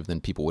effective,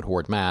 then people would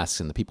hoard masks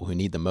and the people who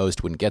need them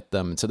most wouldn't get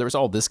them. And so there was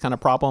all this kind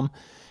of problem.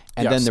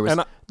 And then there was,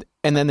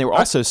 and then they were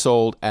also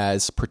sold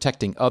as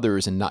protecting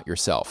others and not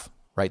yourself,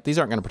 right? These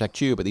aren't going to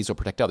protect you, but these will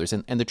protect others.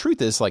 And the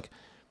truth is, like,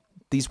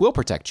 these will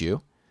protect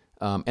you,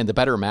 and the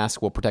better mask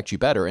will protect you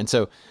better. And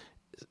so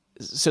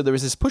there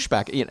was this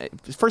pushback.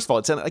 First of all,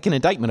 it's like an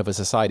indictment of a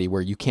society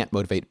where you can't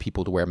motivate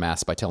people to wear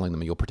masks by telling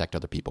them you'll protect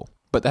other people.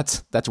 But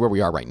that's where we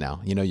are right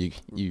now. You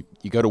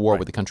go to war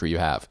with the country you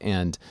have,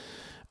 and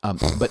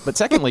but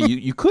secondly,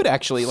 you could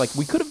actually, like,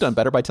 we could have done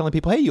better by telling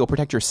people, hey, you'll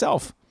protect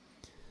yourself.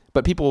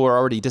 But people were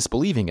already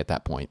disbelieving at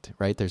that point,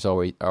 right? There's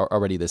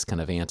already this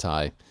kind of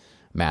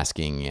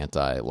anti-masking,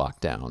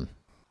 anti-lockdown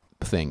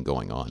thing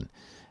going on.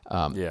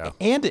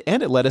 And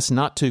it led us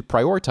not to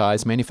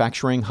prioritize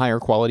manufacturing higher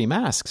quality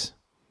masks.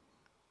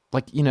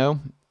 Like,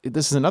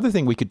 this is another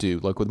thing we could do,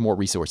 like with more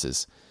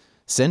resources.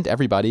 send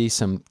everybody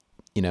some,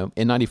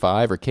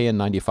 N95 or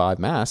KN95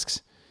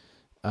 masks.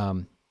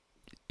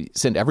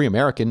 Send every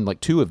American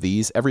like 2 of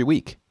these every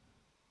week.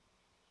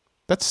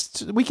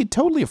 We could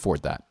totally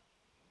afford that.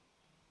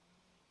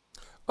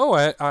 Oh,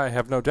 I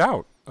have no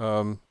doubt.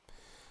 And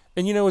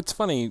it's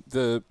funny,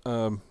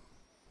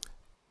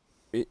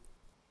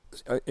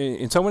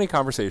 in so many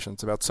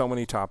conversations about so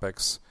many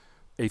topics,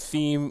 a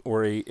theme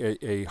or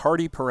a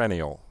hardy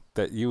perennial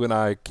that you and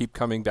I keep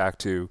coming back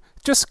to,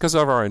 just because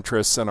of our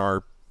interests and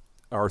our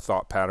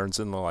thought patterns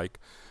and the like,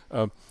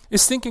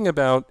 is thinking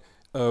about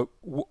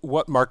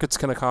what markets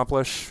can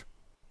accomplish,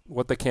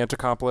 what they can't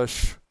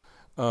accomplish.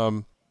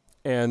 And,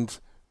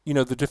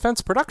 the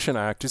Defense Production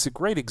Act is a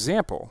great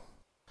example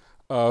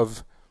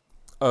of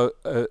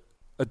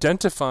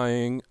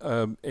identifying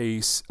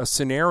a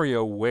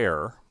scenario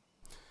where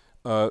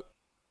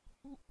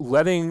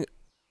letting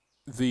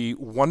the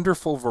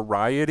wonderful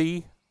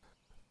variety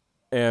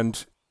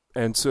and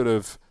sort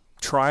of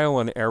trial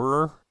and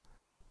error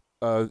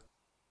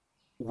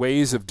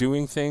ways of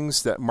doing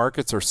things that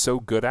markets are so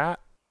good at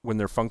when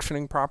they're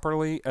functioning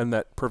properly and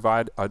that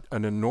provide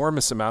an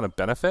enormous amount of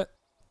benefit,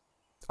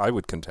 I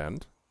would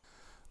contend,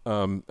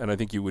 and I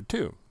think you would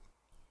too,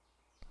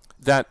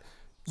 that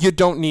you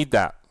don't need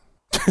that.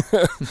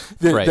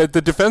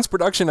 The Defense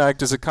Production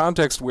Act is a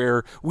context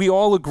where we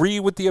all agree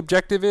what the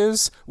objective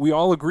is. We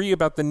all agree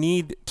about the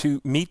need to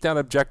meet that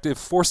objective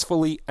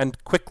forcefully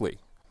and quickly.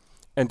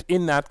 And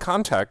in that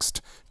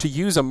context, to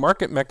use a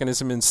market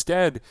mechanism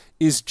instead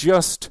is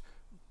just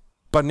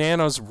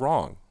bananas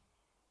wrong.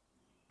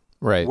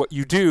 Right. What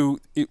you do,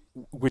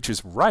 which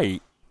is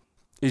right,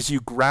 is you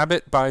grab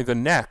it by the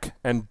neck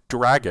and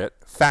drag it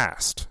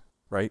fast.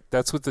 Right?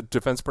 That's what the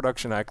Defense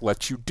Production Act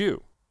lets you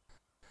do.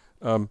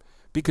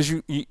 Because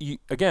you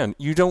again,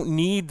 you don't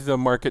need the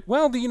market.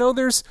 Well,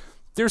 there's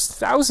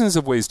thousands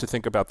of ways to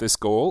think about this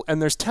goal,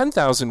 and there's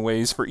 10,000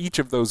 ways for each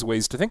of those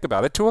ways to think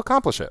about it to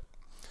accomplish it.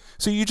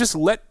 So you just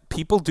let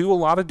people do a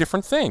lot of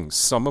different things,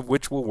 some of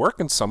which will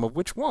work and some of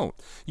which won't.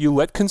 You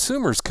let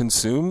consumers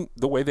consume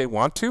the way they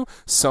want to.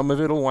 Some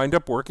of it will wind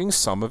up working,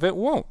 some of it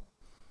won't.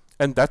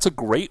 And that's a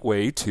great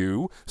way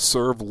to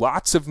serve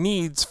lots of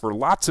needs for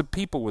lots of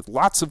people with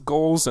lots of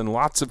goals and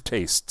lots of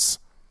tastes.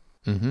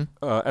 Mm-hmm.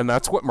 And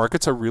that's what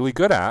markets are really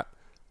good at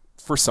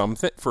for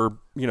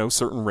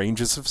certain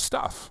ranges of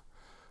stuff.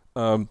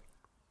 But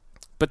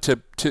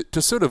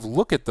to sort of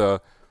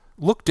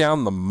look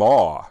down the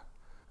maw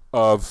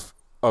of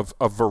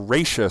a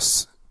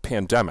voracious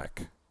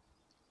pandemic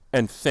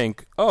and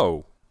think,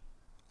 oh,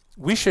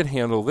 we should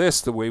handle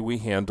this the way we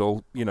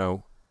handle,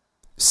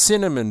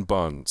 cinnamon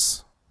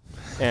buns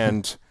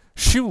and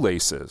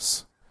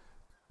shoelaces,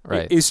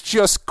 right, is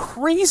just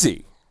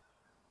crazy.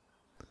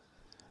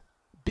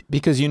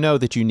 Because you know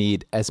that you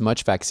need as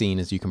much vaccine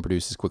as you can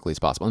produce as quickly as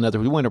possible. In other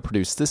words, we want to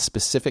produce this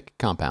specific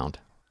compound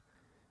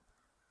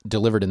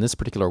delivered in this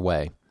particular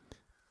way,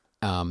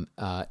 and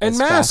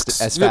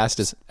masks as fast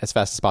as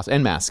possible,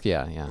 and masks.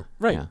 Yeah,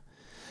 right.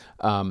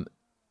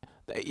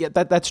 Yeah,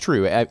 that's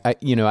true.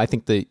 I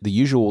think the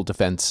usual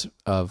defense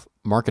of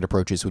market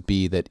approaches would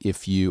be that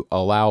if you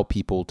allow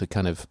people to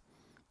kind of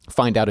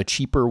find out a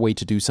cheaper way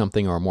to do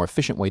something or a more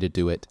efficient way to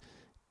do it,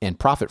 and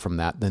profit from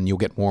that, then you'll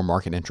get more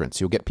market entrants.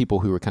 You'll get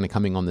people who are kind of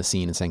coming on the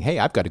scene and saying, hey,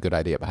 I've got a good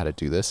idea about how to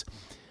do this.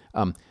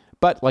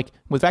 But like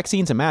with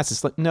vaccines and masks,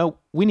 it's like, no,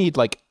 we need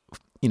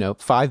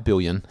 5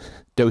 billion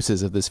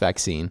doses of this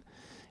vaccine.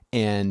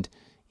 And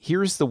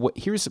here's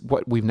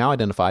what we've now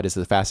identified as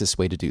the fastest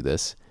way to do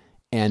this.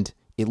 And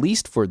at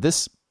least for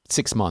this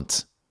 6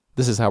 months,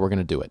 this is how we're going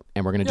to do it.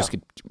 And we're going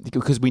to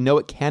because we know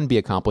it can be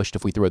accomplished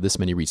if we throw this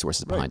many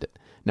resources behind it.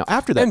 Now,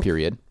 after that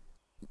period,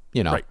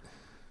 Right.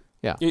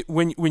 Yeah.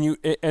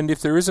 And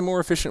if there is a more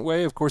efficient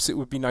way, of course, it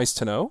would be nice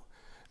to know.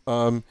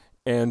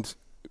 And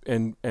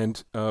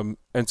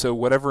so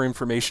whatever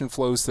information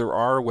flows there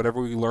are,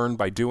 whatever we learn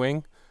by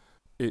doing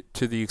it,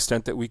 to the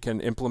extent that we can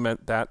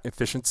implement that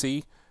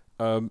efficiency,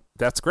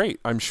 that's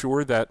great. I'm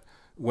sure that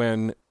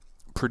when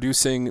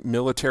producing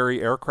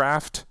military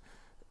aircraft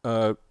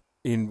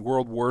in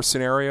World War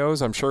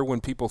scenarios, I'm sure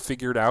when people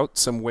figured out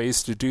some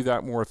ways to do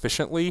that more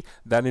efficiently,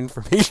 that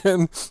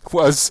information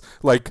was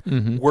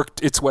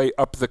worked its way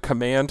up the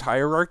command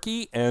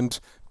hierarchy. And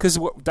because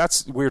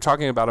we're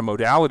talking about a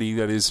modality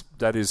that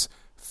is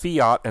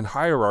fiat and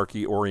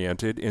hierarchy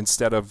oriented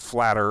instead of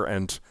flatter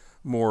and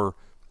more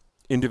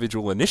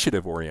individual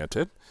initiative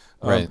oriented.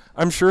 Right.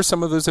 I'm sure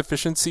some of those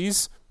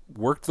efficiencies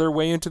worked their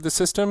way into the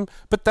system,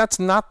 but that's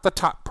not the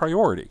top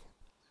priority.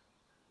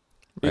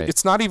 Right.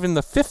 It's not even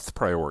the 5th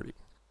priority.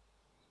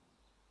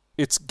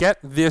 It's get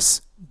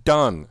this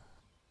done.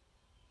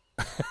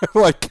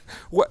 What?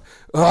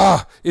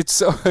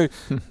 It's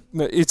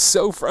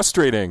so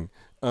frustrating.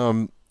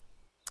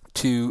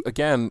 To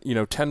again,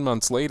 10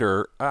 months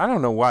later, I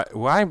don't know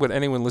why would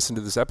anyone listen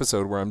to this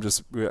episode where I'm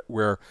just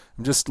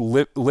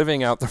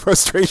living out the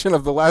frustration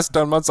of the last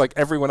 10 months like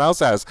everyone else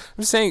has.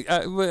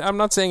 I'm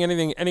not saying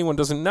anything anyone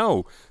doesn't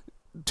know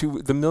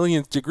to the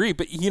millionth degree,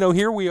 but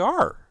here we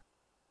are.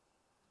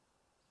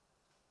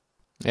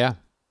 Yeah.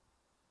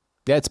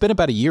 Yeah, it's been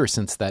about a year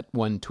since that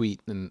one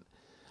tweet, and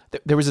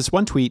there was this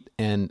one tweet,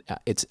 and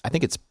I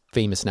think it's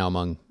famous now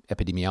among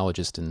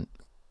epidemiologists and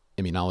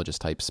immunologist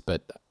types,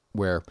 but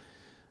where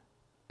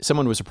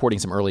someone was reporting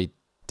some early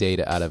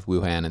data out of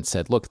Wuhan and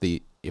said, look,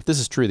 if this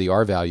is true, the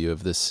R value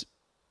of this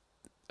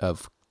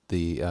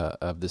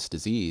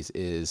disease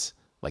is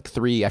like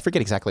 3. I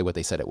forget exactly what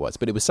they said it was,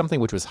 but it was something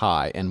which was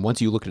high. And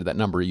once you looked at that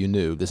number, you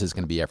knew this is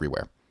going to be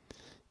everywhere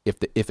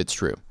if it's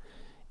true.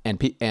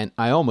 And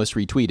I almost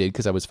retweeted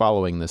because I was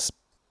following this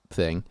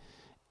thing,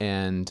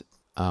 and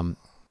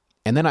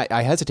then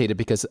I hesitated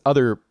because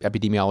other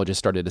epidemiologists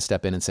started to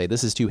step in and say,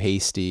 this is too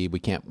hasty. We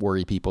can't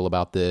worry people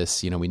about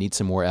this. We need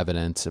some more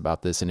evidence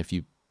about this. And if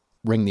you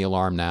ring the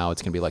alarm now,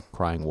 it's going to be like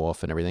crying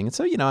wolf and everything. And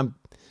so, I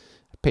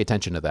pay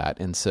attention to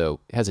that. And so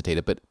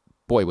hesitated, but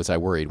boy, was I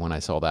worried when I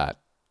saw that.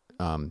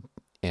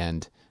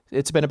 And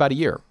it's been about a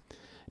year.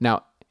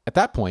 Now, at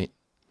that point,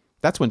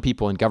 that's when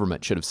people in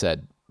government should have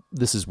said,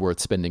 this is worth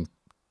spending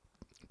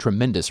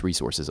tremendous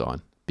resources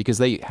on, because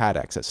they had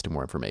access to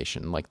more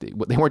information. Like they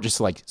weren't just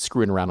like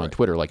screwing around on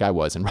Twitter like I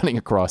was and running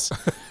across,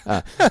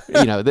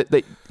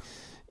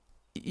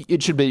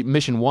 it should be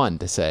mission one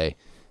to say,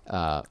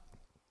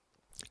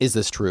 is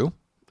this true?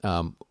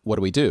 What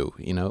do we do?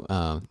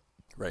 Do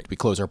we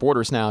close our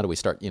borders now? Do we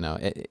start,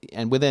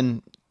 and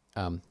within,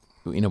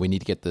 we need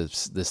to get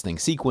this thing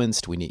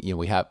sequenced. We need,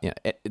 we have,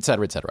 et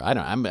cetera, et cetera. I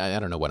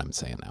don't know what I'm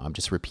saying now. I'm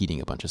just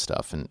repeating a bunch of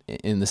stuff. And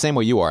in the same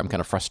way you are, I'm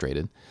kind of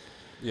frustrated.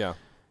 Yeah.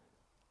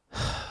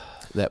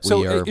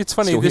 It's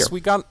funny. We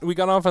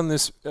got off on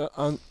this.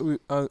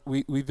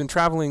 We've been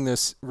traveling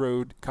this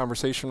road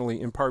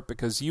conversationally in part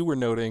because you were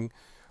noting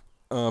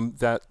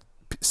that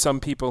some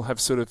people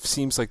have sort of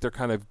seems like they're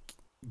kind of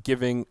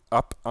giving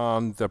up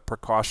on the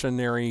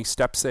precautionary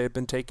steps they have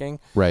been taking.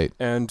 Right.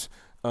 And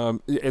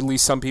at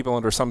least some people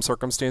under some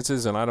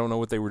circumstances, and I don't know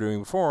what they were doing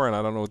before, and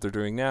I don't know what they're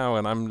doing now,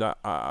 and I'm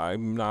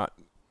not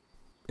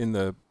in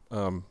the.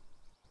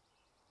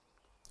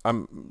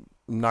 I'm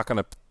not going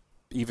to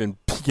even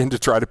begin to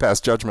try to pass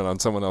judgment on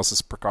someone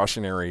else's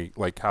precautionary,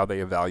 like how they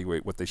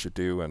evaluate what they should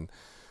do, and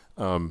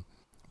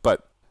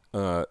but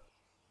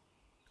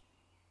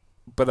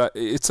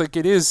it's like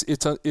it is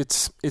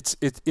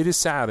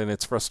sad and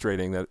it's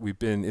frustrating that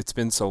it's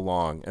been so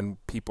long, and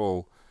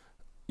people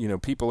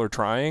are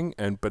trying,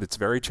 but it's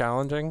very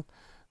challenging,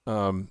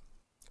 and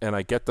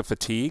I get the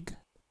fatigue,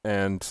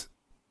 and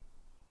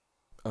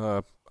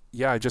I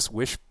just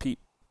wish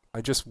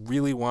I just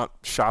really want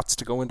shots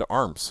to go into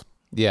arms.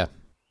 Yeah.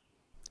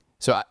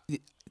 So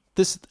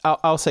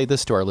I'll say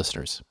this to our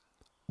listeners.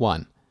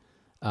 One,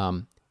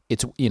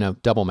 it's,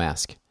 double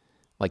mask.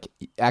 Like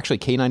actually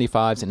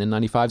K95s and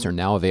N95s are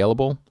now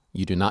available.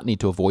 You do not need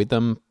to avoid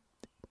them.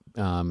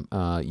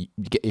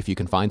 If you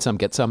can find some,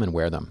 get some and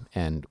wear them,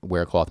 and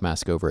wear a cloth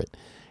mask over it.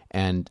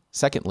 And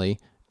secondly,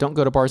 don't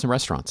go to bars and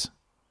restaurants.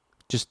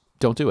 Just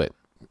don't do it.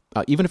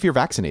 Even if you're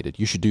vaccinated,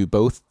 you should do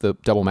both the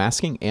double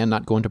masking and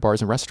not go into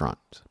bars and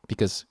restaurants,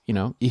 because,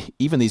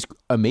 even these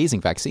amazing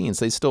vaccines,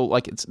 they still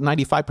it's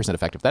 95%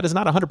 effective. That is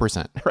not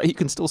 100%, right? You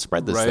can still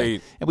spread this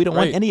thing. And we don't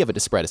want any of it to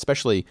spread,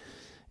 especially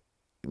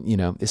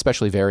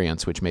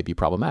variants, which may be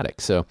problematic.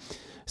 So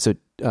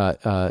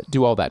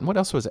do all that. And what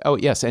else was it? Oh,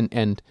 yes.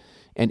 And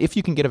if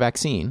you can get a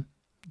vaccine,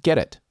 get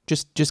it.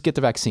 Just get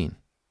the vaccine.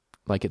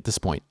 Like at this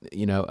point,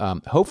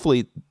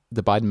 hopefully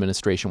the Biden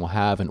administration will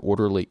have an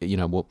orderly,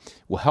 will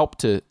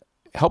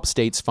help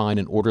states find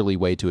an orderly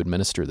way to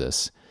administer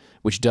this,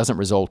 which doesn't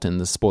result in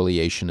the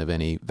spoliation of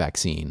any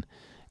vaccine.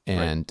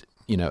 And,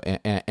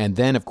 and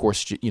then of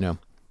course,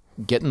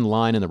 get in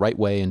line in the right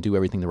way and do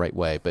everything the right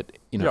way. But,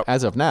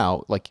 as of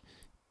now,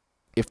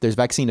 if there's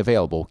vaccine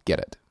available, get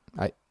it.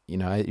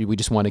 We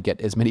just want to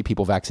get as many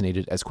people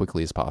vaccinated as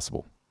quickly as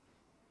possible.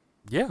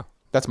 Yeah.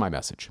 That's my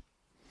message.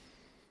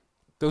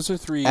 Those are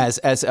three. As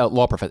a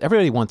law professor,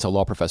 everybody wants a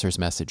law professor's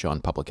message on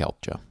public health,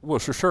 Joe. Well,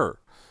 sure.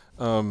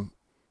 And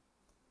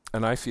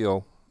I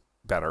feel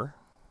better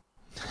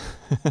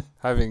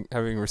having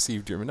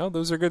received your. No,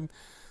 those are good.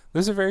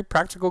 Those are very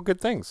practical, good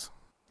things.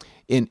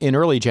 In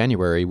early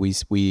January,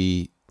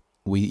 we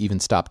even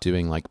stopped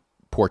doing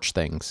porch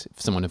things. If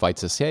someone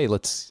invites us, hey,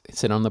 let's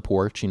sit on the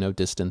porch,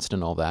 distanced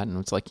and all that, and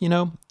it's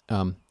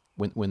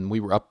when we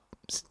were up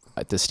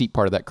at the steep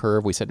part of that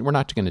curve, we said we're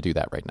not going to do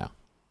that right now.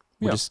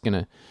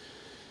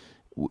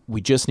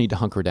 We just need to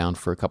hunker down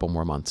for a couple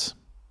more months.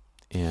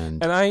 And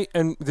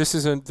this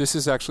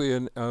is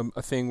actually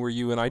a thing where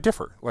you and I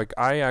differ.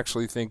 I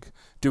actually think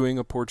doing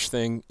a porch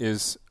thing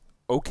is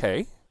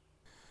okay.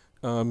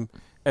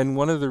 And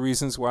one of the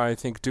reasons why I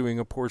think doing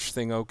a porch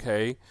thing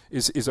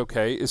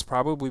is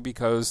probably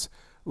because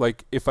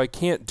if I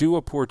can't do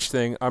a porch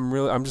thing,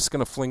 I'm just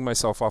going to fling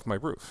myself off my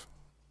roof.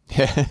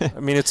 I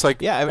mean, it's I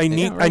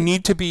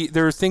need to be.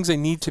 There are things I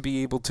need to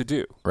be able to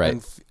do.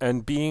 Right.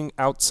 And being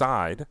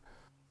outside,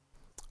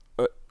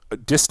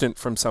 distant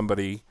from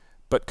somebody,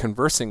 but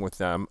conversing with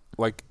them,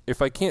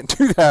 if I can't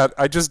do that,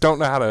 I just don't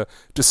know how to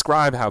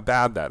describe how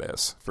bad that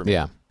is for me.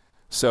 Yeah.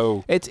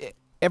 So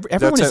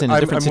everyone is in a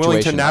different situation. I'm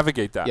willing to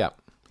navigate that. Yeah.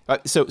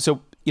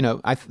 So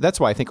that's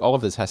why I think all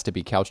of this has to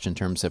be couched in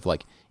terms of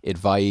like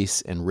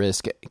advice and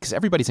risk, because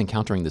everybody's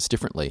encountering this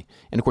differently.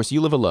 And of course,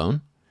 you live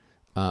alone.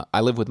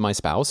 I live with my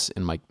spouse,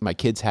 and my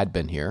kids had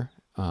been here.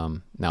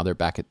 Now they're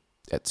back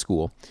at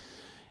school,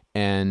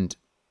 and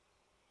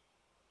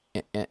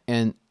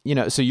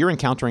so you're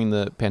encountering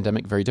the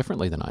pandemic very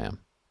differently than I am.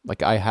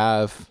 Like, I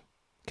have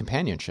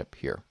companionship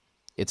here.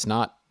 It's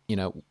not,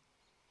 we're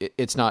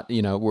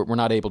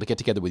not able to get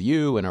together with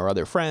you and our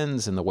other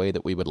friends in the way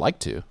that we would like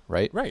to,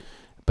 right? Right.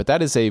 But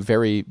that is a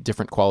very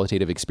different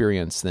qualitative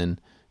experience than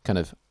kind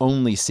of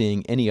only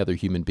seeing any other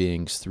human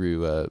beings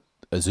through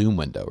a Zoom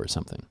window or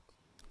something.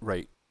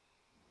 Right.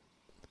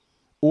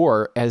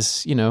 Or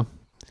as, you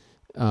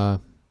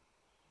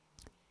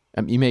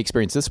may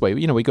experience this way.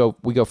 We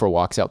go for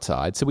walks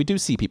outside, so we do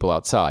see people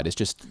outside. It's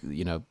just,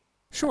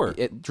 sure.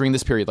 During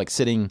this period, like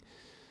sitting,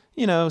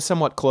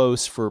 somewhat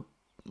close for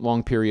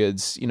long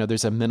periods,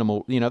 there's a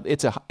minimal,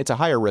 it's a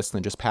higher risk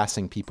than just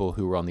passing people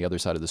who are on the other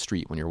side of the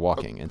street when you're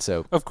walking. And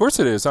so, of course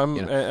it is.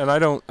 And I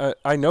don't.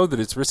 I know that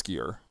it's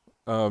riskier.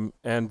 But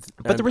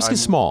the risk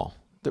is small.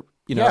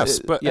 Yes,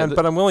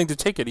 but I'm willing to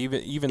take it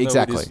even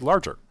exactly. though it is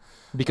larger.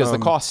 Because the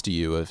cost to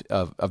you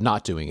of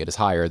not doing it is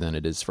higher than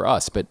it is for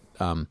us. But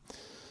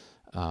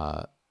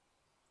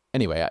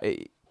anyway,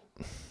 I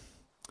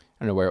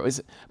don't know where it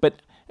was.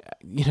 But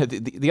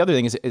the other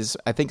thing is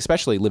I think,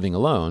 especially living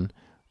alone,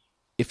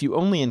 if you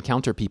only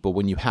encounter people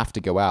when you have to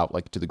go out,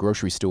 like to the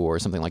grocery store or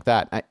something like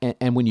that,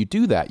 and when you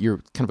do that, you're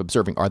kind of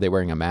observing, are they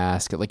wearing a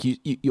mask? Like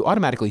you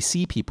automatically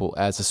see people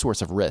as a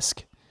source of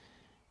risk,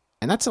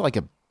 and that's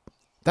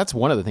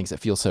one of the things that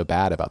feels so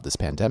bad about this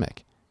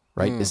pandemic.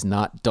 Right, is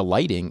not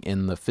delighting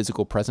in the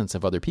physical presence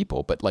of other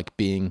people, but like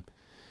being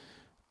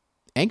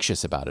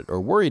anxious about it or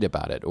worried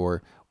about it,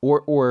 or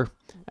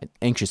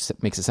anxious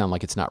makes it sound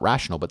like it's not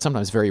rational, but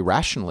sometimes very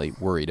rationally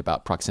worried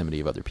about proximity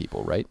of other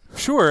people. Right.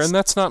 Sure, and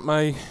that's not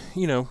my,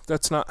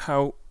 that's not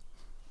how,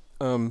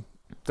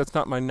 that's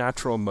not my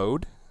natural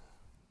mode.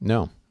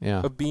 No.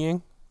 Yeah. Of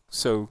being.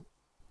 So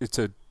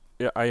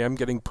I am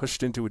getting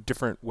pushed into a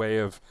different way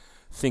of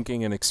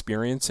thinking and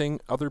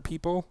experiencing other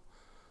people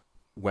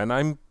when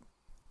I'm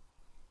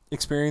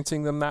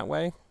experiencing them that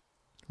way,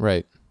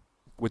 right?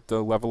 With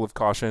the level of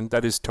caution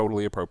that is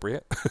totally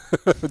appropriate.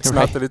 It's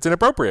not that it's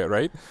inappropriate,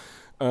 right?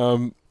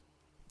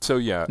 So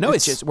yeah, no,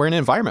 it's just we're in an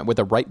environment where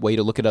the right way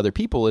to look at other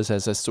people is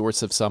as a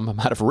source of some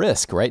amount of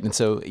risk, right? And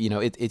so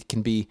it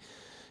can be,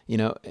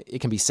 it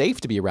can be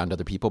safe to be around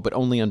other people, but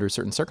only under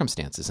certain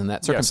circumstances. And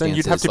that circumstance, and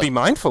you'd have to be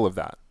mindful of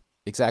that.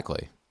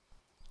 Exactly.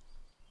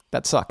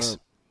 That sucks.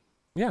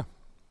 Yeah.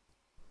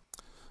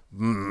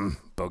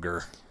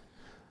 Booger.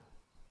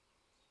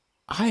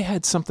 I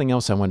had something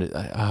else I wanted.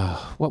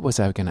 What was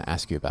I going to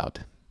ask you about?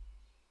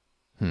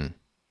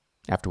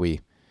 After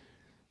we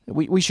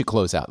should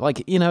close out.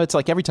 Like, it's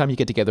like every time you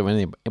get together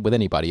with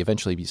anybody,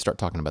 eventually you start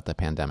talking about the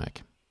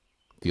pandemic.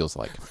 Feels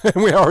like.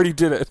 And we already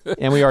did it.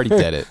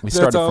 We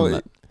started from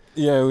that.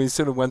 Yeah, we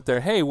sort of went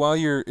there. Hey,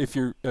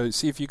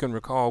 see if you can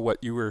recall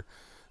what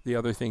the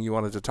other thing you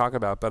wanted to talk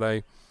about.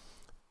 But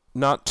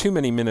not too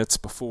many minutes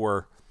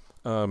before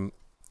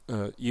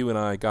you and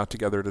I got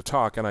together to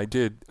talk, and I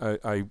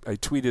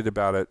tweeted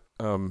about it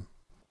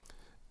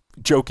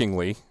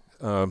jokingly,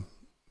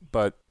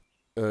 but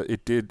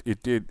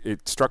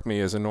it struck me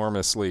as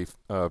enormously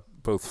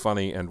both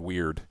funny and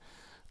weird,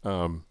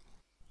 and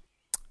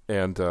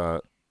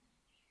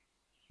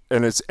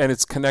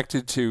it's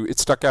connected to, it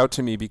stuck out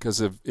to me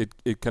because of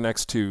it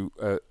connects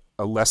to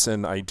a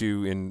lesson I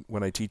do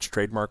when I teach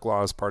trademark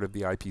law as part of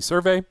the IP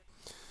survey,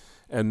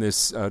 and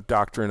this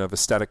doctrine of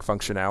aesthetic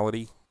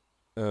functionality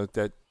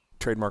that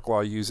trademark law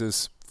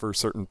uses for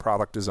certain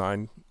product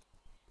design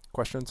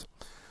questions.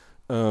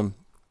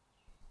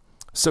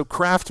 So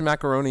Kraft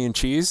macaroni and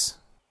cheese.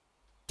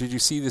 Did you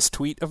see this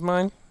tweet of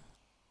mine?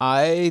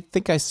 I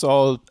think I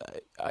saw.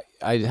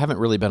 I haven't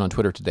really been on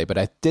Twitter today, but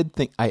I did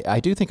think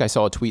I do think I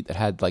saw a tweet that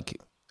had like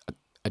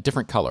a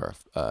different color.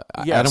 I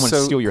don't want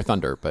to steal your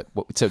thunder, but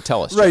so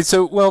tell us. Right.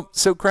 Jeff.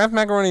 So Kraft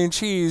macaroni and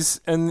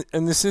cheese, and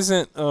this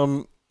isn't.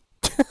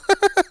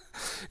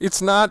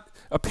 It's not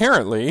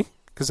apparently,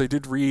 because I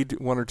did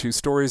read one or two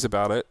stories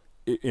about it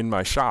in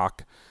my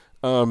shock.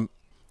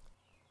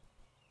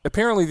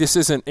 Apparently, this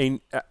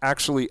isn't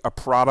actually a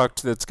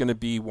product that's going to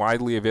be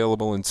widely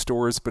available in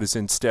stores, but is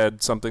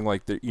instead something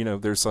like that.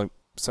 There's some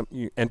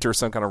you enter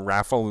some kind of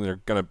raffle and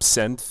they're going to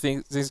send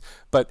things.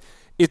 But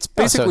it's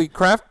basically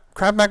Kraft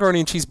macaroni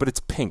and cheese, but it's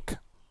pink.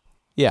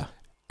 Yeah,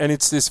 and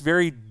it's this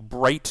very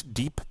bright,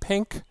 deep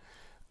pink,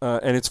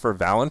 and it's for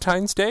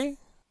Valentine's Day.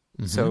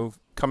 Mm-hmm. So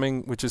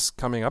which is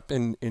coming up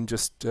in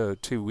just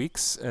 2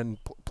 weeks and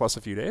plus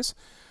a few days.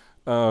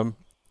 And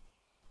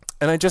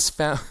I just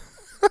found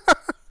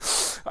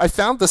I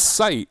found the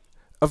site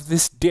of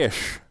this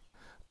dish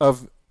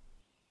of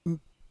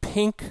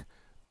pink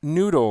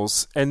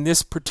noodles and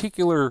this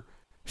particular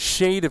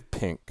shade of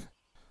pink,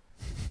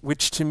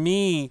 which to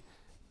me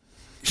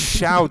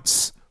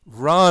shouts,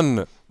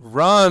 run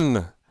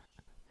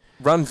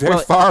very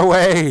far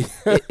away.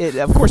 It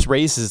of course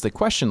raises the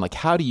question, like,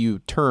 how do you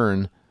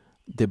turn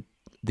the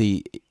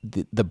the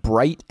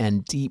bright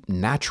and deep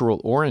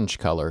natural orange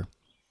color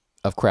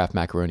of Kraft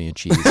macaroni and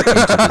cheese into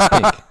this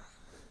pink.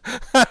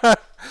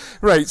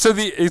 Right. So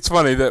it's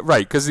funny that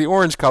because the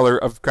orange color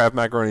of Kraft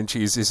macaroni and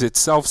cheese is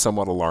itself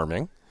somewhat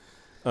alarming,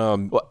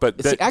 but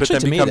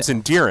then becomes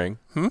endearing.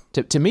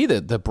 To me,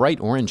 the bright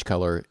orange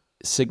color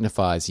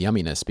signifies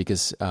yumminess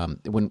because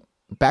when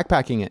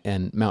backpacking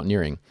and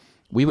mountaineering,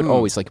 we would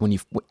always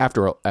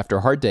after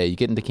a hard day, you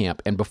get into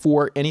camp, and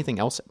before anything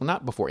else, well,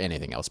 not before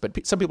anything else,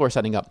 but some people are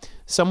setting up.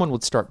 Someone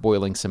would start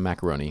boiling some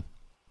macaroni.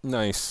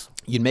 Nice.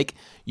 You'd make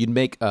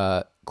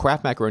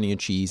Kraft macaroni and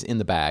cheese in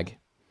the bag,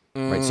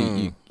 right? So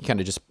you kind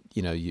of just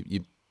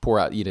you pour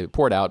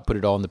it out, put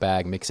it all in the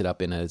bag, mix it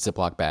up in a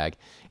Ziploc bag,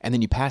 and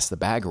then you pass the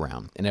bag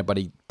around, and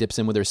everybody dips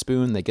in with their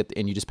spoon.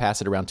 And you just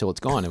pass it around till it's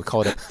gone. And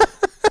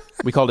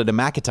we called it a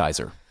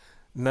macatizer.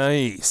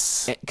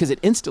 Nice, because it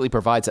instantly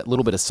provides that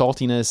little bit of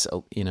saltiness,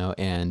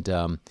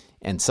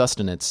 and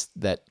sustenance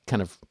that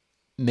kind of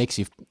lets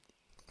you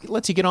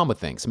get on with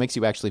things. It makes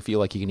you actually feel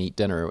like you can eat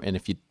dinner, and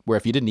if you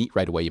didn't eat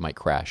right away, you might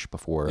crash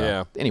before.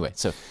 Anyway,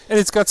 and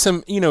it's got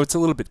some, it's a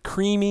little bit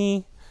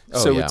creamy.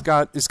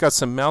 It's got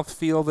some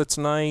mouthfeel that's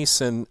nice,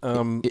 and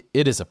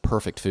it is a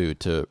perfect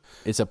food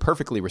it's a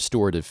perfectly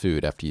restorative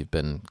food after you've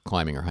been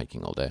climbing or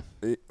hiking all day.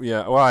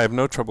 Well, I have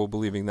no trouble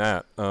believing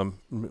that. I'm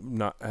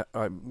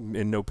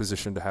in no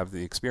position to have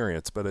the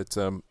experience, but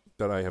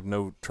but I have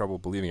no trouble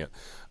believing it.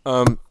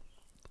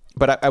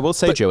 But I will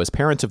say, Joe, as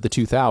parents of the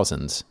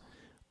 2000s,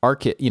 our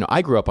kid,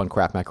 I grew up on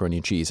Kraft macaroni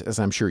and cheese, as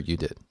I'm sure you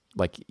did.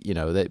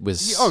 That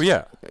was... Oh,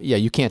 yeah. Yeah,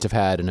 you can't have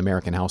had an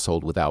American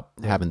household without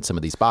having some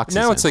of these boxes.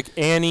 Now it's like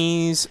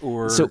Annie's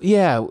or... So,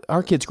 yeah,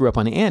 our kids grew up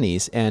on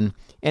Annie's, and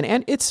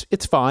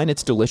it's fine.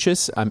 It's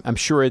delicious. I'm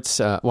sure it's...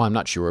 I'm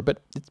not sure,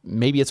 but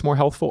maybe it's more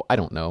healthful. I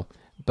don't know.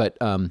 But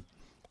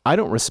I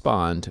don't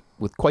respond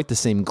with quite the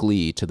same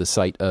glee to the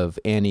sight of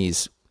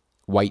Annie's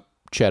white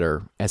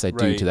cheddar as I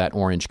do to that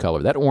orange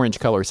color. That orange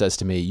color says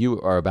to me, you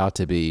are about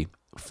to be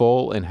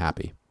full and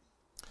happy.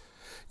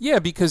 Yeah,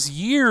 because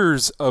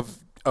years of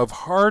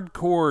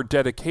hardcore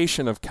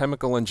dedication of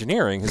chemical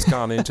engineering has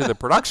gone into the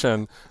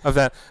production of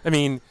that. I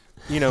mean,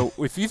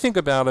 if you think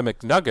about a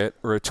McNugget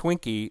or a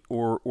Twinkie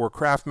or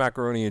Kraft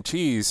macaroni and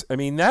cheese, I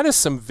mean, that is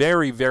some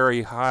very,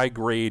 very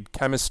high-grade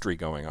chemistry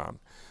going on,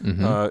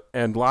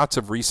 and lots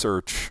of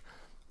research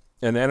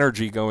and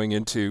energy going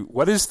into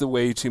what is the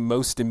way to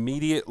most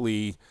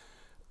immediately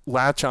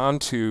latch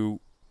onto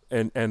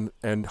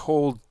and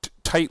hold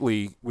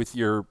tightly with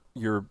your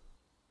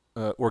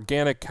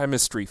organic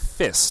chemistry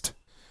fist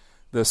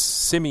the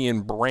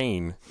simian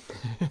brain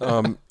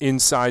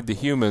inside the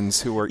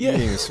humans who are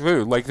eating this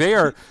food. Like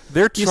they're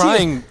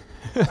trying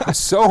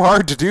so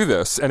hard to do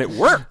this, and it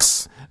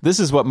works. This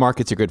is what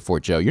markets are good for,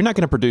 Joe. You're not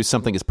going to produce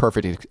something as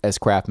perfect as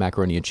Kraft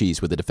macaroni and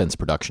cheese with the Defense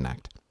Production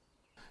Act.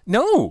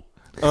 No,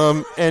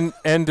 and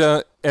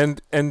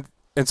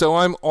so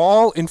I'm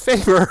all in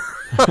favor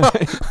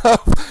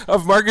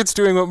of markets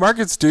doing what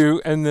markets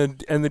do, and the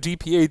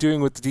DPA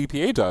doing what the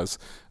DPA does.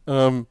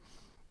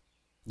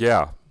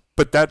 Yeah.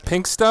 But that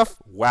pink stuff,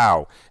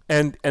 wow.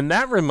 And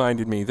that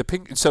reminded me, the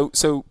pink.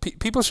 So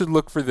people should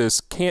look for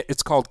this.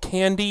 It's called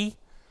Candy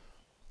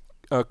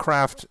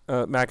Kraft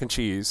mac and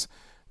cheese.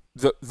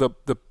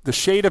 The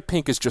shade of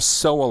pink is just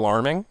so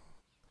alarming,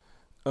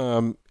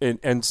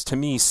 and to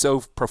me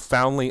so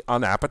profoundly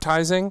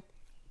unappetizing.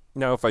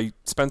 Now, if I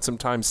spent some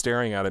time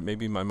staring at it,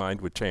 maybe my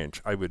mind would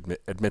change. I would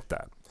admit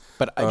that.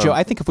 But Joe,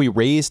 I think if we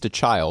raised a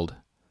child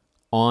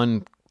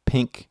on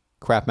pink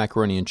Kraft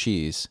macaroni and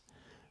cheese,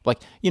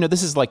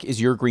 this is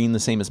is your green the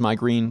same as my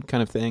green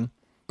kind of thing?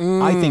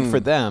 I think for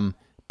them,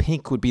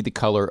 pink would be the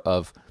color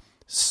of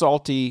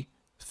salty,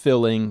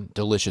 filling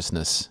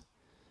deliciousness.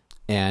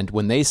 And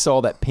when they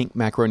saw that pink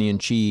macaroni and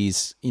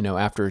cheese,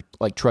 after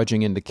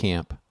trudging into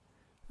camp,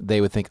 they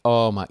would think,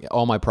 "Oh my,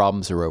 all my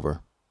problems are over.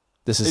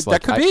 This is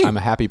I'm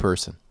a happy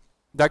person."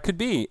 That could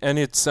be, and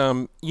it's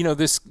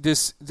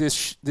this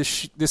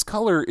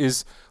color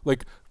is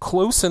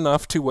close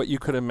enough to what you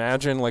could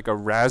imagine like a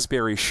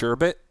raspberry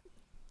sherbet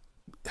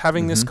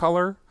having this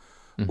color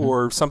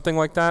or something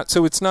like that.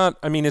 So it's not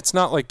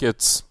like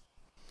it's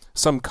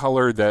some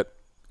color that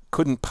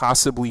couldn't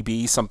possibly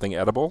be something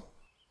edible,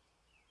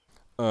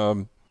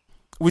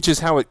 which is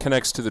how it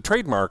connects to the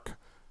trademark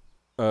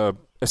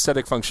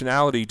aesthetic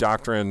functionality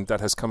doctrine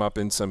that has come up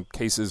in some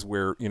cases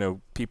where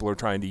people are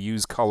trying to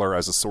use color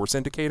as a source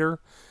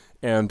indicator,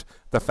 and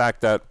the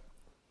fact that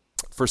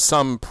for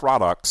some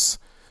products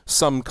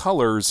some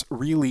colors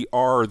really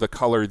are the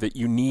color that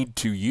you need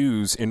to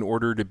use in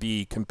order to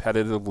be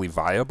competitively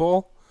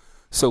viable.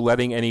 So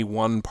letting any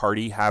one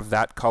party have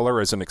that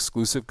color as an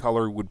exclusive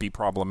color would be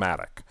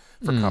problematic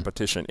for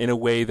competition in a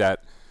way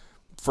that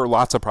for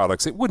lots of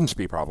products it wouldn't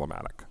be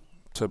problematic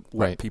to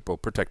let people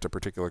protect a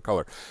particular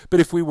color. But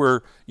if we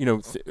were,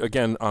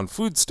 again, on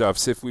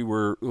foodstuffs, if we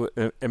were,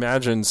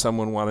 imagine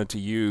someone wanted to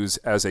use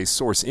as a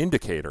source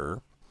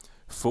indicator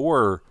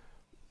for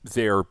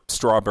their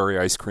strawberry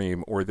ice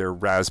cream or their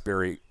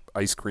raspberry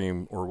ice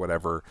cream or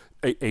whatever,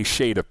 a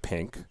shade of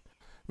pink.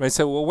 I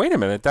said, well, wait a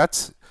minute,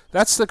 that's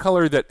the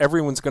color that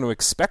everyone's going to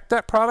expect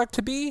that product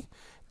to be.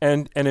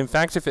 And in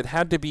fact, if it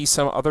had to be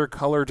some other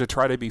color to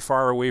try to be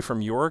far away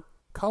from your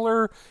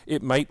color,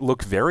 it might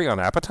look very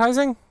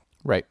unappetizing.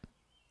 Right.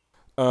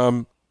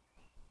 So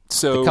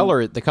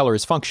the color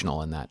is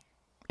functional in that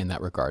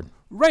regard.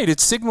 Right.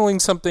 It's signaling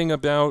something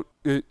about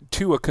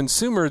to a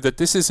consumer that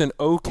this is an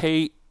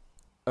okay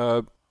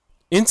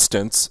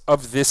instance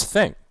of this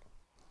thing.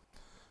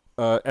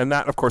 And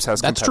that, of course,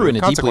 has that's true in a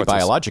deeply consequences.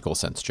 Biological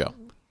sense, Joe,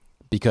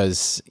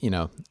 because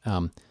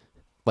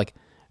like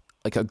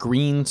a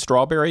green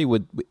strawberry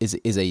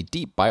is a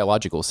deep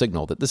biological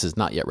signal that this is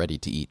not yet ready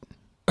to eat.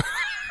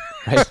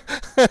 Right.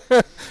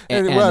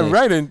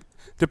 Right. And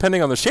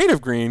depending on the shade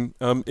of green,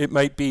 it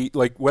might be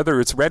like whether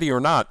it's ready or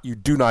not, you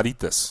do not eat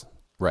this.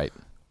 Right.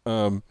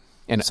 So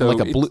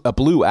like a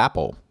blue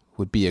apple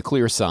would be a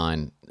clear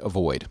sign,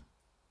 avoid.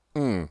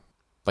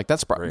 Like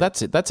that's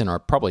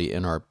probably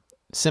in our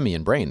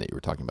simian brain that you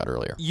were talking about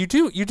earlier. You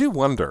do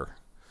wonder.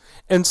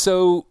 And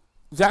so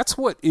that's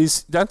what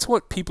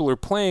people are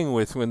playing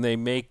with when they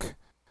make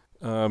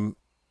and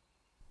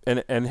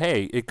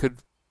hey, it could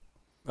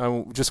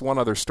just one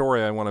other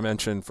story I want to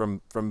mention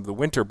from the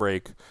winter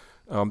break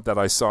that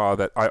I saw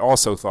that I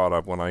also thought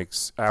of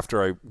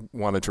after I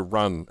wanted to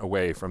run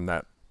away from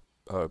that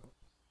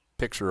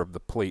picture of the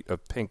plate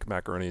of pink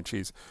macaroni and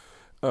cheese.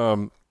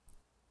 But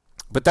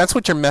that's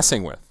what you're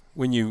messing with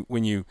when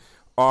you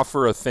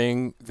offer a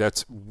thing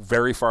that's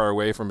very far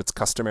away from its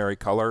customary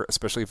color,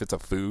 especially if it's a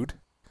food.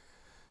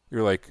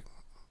 You're like,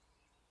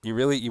 you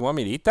want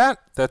me to eat that?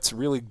 That's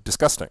really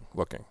disgusting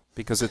looking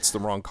because it's the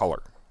wrong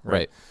color.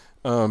 Right.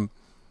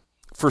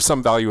 For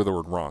some value of the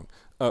word wrong.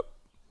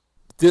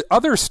 The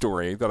other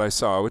story that I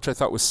saw, which I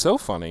thought was so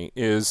funny,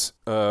 is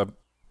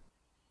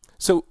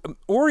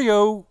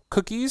Oreo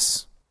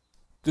cookies.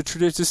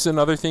 This is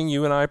another thing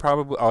you and I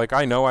probably like.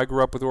 I know I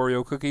grew up with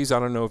Oreo cookies. I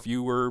don't know if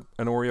you were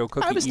an Oreo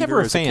cookie I was eater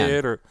never a as fan. a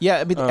kid. Or, yeah,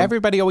 I mean,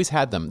 everybody always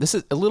had them. This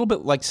is a little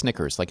bit like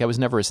Snickers. Like I was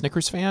never a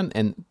Snickers fan,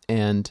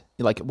 and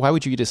like, why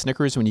would you eat a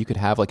Snickers when you could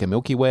have like a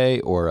Milky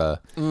Way or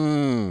a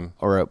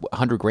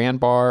 100 Grand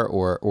bar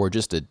or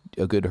just a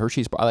good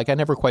Hershey's bar? Like I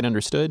never quite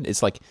understood.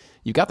 It's like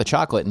you got the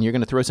chocolate and you're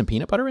going to throw some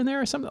peanut butter in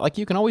there or something. Like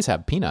you can always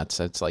have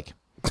peanuts. It's like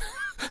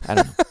I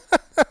don't know.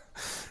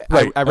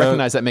 Right. I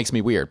recognize that makes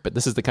me weird, but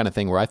this is the kind of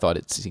thing where I thought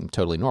it seemed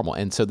totally normal,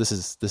 and so this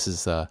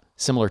is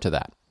similar to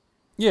that.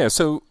 Yeah.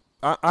 So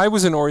I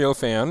was an Oreo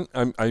fan.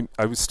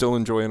 I would still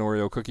enjoy an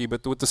Oreo cookie,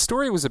 but what the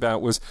story was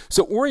about was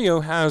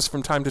Oreo has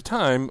from time to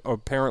time,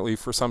 apparently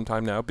for some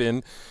time now,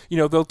 been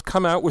they'll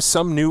come out with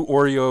some new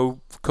Oreo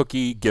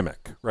cookie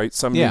gimmick, right?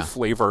 Some new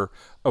flavor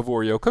of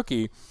Oreo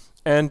cookie,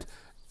 and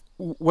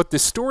what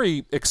this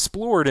story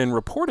explored and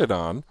reported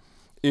on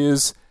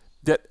is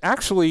that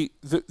actually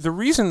the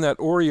reason that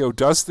Oreo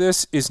does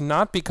this is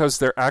not because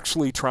they're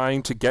actually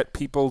trying to get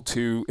people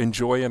to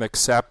enjoy and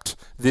accept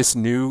this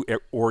new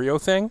Oreo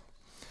thing.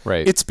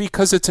 Right. It's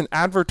because it's an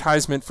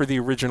advertisement for the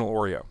original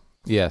Oreo.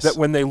 Yes. That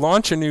when they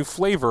launch a new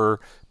flavor,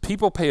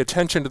 people pay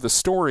attention to the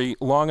story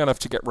long enough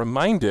to get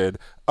reminded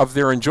of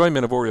their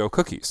enjoyment of Oreo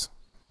cookies.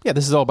 Yeah,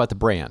 this is all about the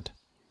brand.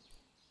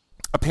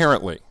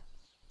 Apparently.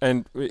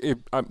 And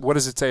what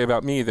does it say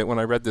about me that when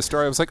I read this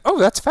story, I was like, "Oh,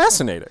 that's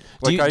fascinating."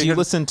 Do you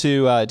listen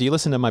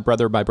to My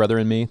Brother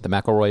and Me, the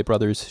McElroy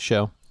brothers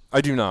show?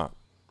 I do not.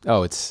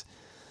 Oh,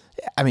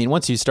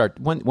 once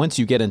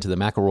you get into the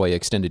McElroy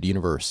extended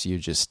universe,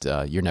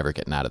 you're never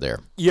getting out of there.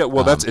 Yeah,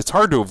 well, it's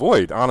hard to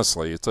avoid.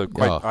 Honestly,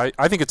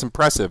 I think it's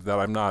impressive that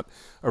I'm not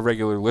a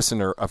regular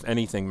listener of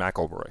anything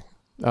McElroy.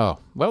 Oh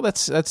well,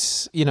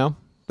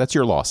 that's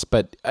your loss,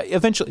 but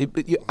eventually,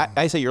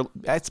 I say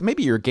it's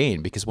maybe your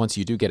gain because once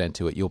you do get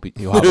into it, you'll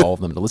have all of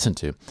them to listen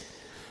to.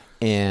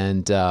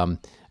 And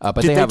but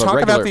did they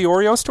talk about the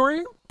Oreo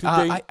story?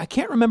 I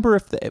can't remember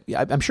if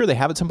I'm sure they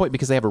have at some point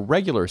because they have a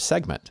regular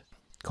segment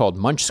called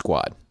Munch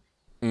Squad,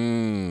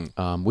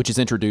 which is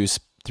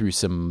introduced through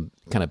some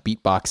kind of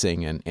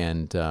beatboxing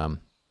and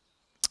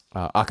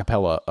a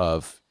cappella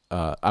of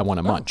 "I Want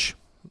to Munch."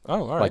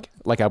 Oh, all right.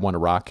 Like I Want to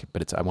Rock,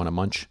 but it's "I Want to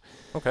Munch."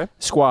 Okay.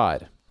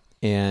 Squad.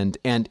 And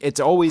it's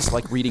always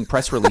like reading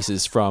press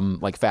releases from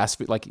like fast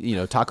food, like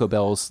Taco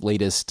Bell's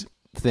latest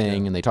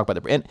thing, and they talk about the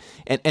brand.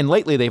 And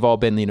lately they've all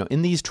been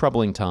in these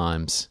troubling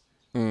times,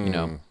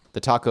 the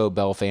Taco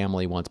Bell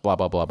family wants blah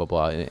blah blah blah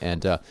blah,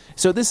 and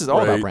so this is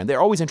all about brand. They're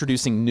always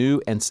introducing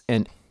new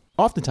and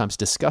oftentimes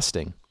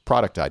disgusting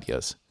product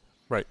ideas.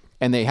 Right.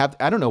 And they have,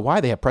 I don't know why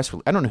they have press.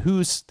 I don't know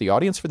who's the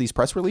audience for these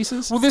press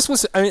releases. Well, this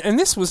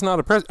was not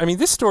a press. I mean,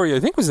 this story I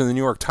think was in the New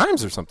York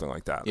Times or something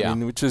like that. Yeah. I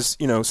mean, which is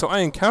so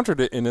I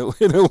encountered it in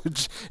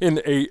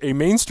a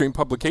mainstream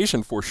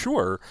publication for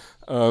sure,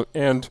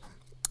 and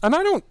I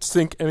don't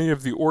think any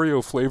of the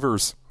Oreo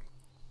flavors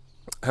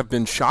have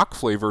been shock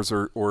flavors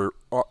or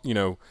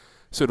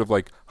sort of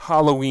like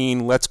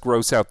Halloween. Let's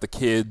gross out the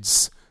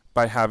kids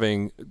by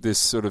having this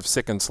sort of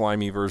sick and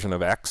slimy version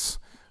of X.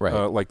 Right.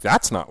 Like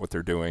that's not what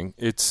they're doing.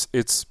 It's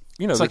they're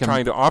like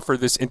trying to offer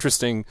this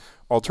interesting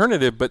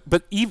alternative, but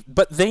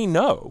they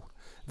know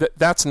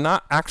that's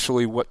not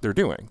actually what they're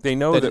doing. They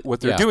know that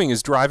what they're doing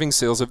is driving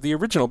sales of the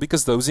original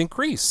because those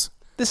increase.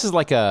 This is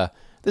like a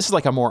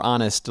more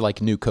honest,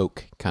 like, New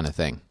Coke kind of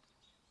thing.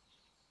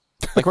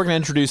 Like, we're going to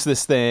introduce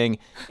this thing,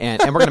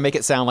 and we're going to make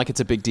it sound like it's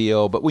a big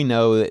deal, but we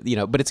know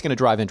that, but it's going to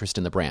drive interest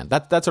in the brand.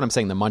 That's what I'm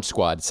saying. The Munch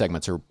Squad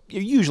segments are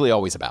usually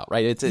always about,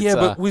 right? It's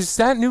but was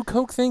that New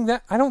Coke thing?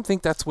 I don't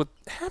think that's what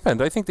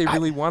happened. I think they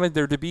really wanted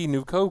there to be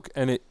New Coke,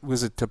 and it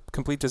was a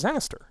complete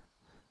disaster.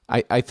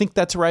 I think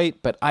that's right,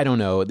 but I don't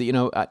know.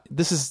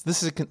 This is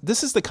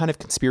the kind of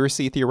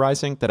conspiracy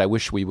theorizing that I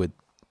wish we would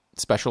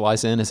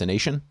specialize in as a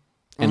nation.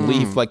 And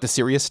leave, like, the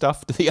serious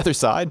stuff to the other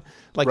side.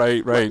 Like,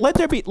 right. Let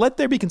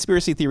there be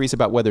conspiracy theories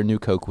about whether New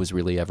Coke was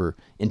really ever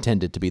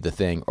intended to be the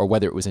thing, or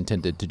whether it was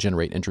intended to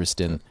generate interest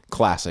in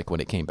Classic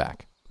when it came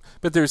back.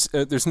 But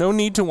there's no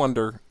need to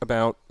wonder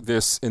about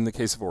this in the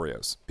case of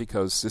Oreos,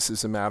 because this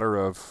is a matter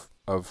of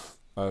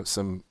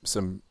some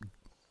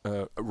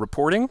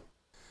reporting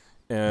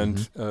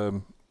and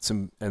and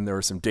there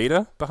are some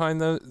data behind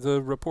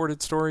the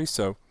reported story.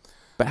 So.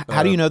 But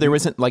how do you know there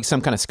isn't, like, some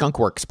kind of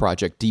skunkworks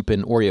project deep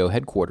in Oreo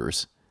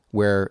headquarters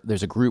where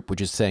there's a group which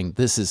is saying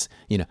this is,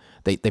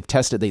 they've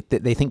tested,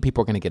 they think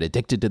people are going to get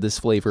addicted to this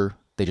flavor.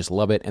 They just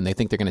love it, and they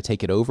think they're going to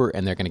take it over,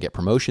 and they're going to get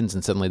promotions,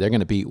 and suddenly they're going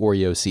to be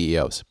Oreo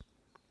CEOs.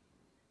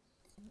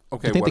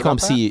 Okay, I think they call them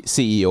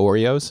CEO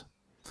Oreos.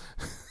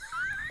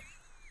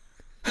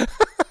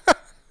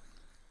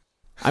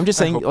 I'm just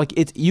saying,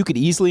 you could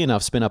easily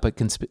enough spin up a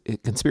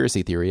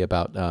conspiracy theory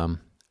about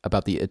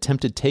the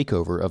attempted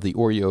takeover of the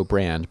Oreo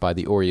brand by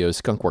the Oreo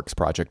Skunkworks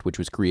project, which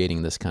was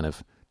creating this kind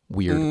of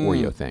weird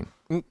Oreo thing.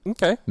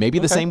 Okay. Maybe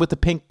the same with the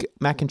pink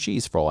mac and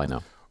cheese, for all I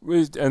know.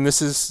 And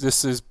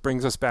this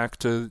brings us back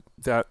to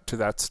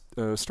that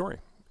story.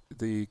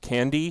 The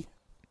candy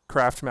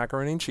Kraft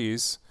macaroni and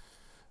cheese.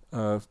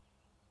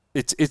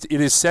 It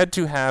is said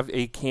to have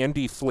a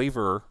candy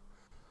flavor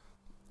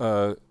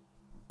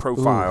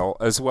profile,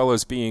 as well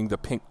as being the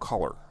pink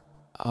color.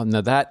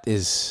 Now that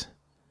is.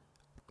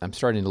 I'm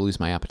starting to lose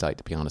my appetite,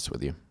 to be honest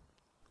with you.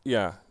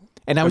 Yeah.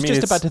 And I was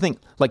just about to think,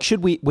 like,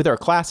 should we, with our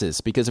classes,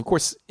 because of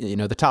course,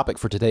 the topic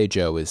for today,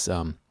 Joe, is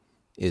how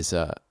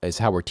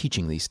we're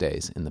teaching these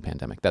days in the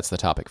pandemic. That's the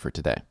topic for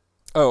today.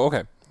 Oh,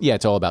 okay. Yeah,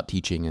 it's all about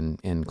teaching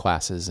and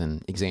classes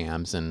and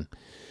exams and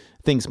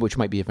things which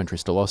might be of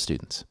interest to law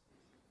students.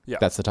 Yeah.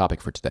 That's the topic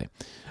for today.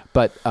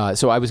 But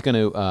so I was going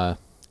to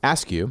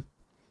ask you,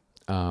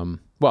 I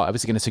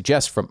was going to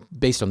suggest,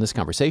 based on this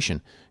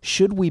conversation,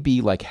 should we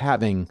be, like,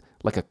 having,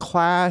 like, a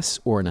class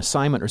or an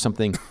assignment or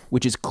something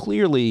which is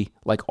clearly,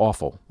 like,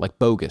 awful, like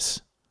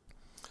bogus,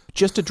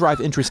 just to drive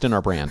interest in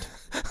our brand?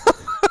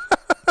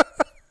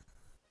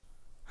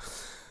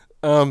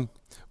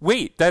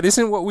 Wait, that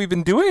isn't what we've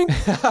been doing?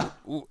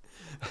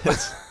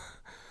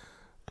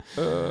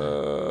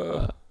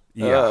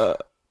 Yeah.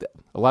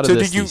 A lot of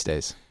these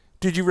days.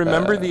 Did you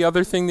remember the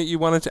other thing that you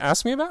wanted to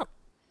ask me about?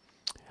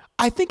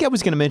 I think I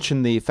was going to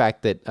mention the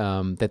fact that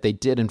that they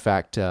did, in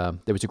fact, there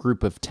was a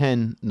group of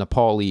 10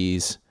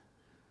 Nepali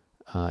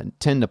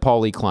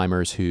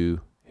climbers who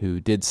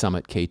did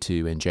Summit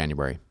K2 in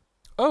January.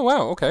 Oh,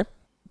 wow. Okay.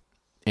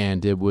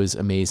 And it was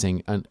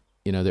amazing. And,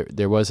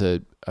 there was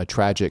a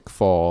tragic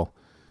fall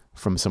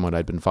from someone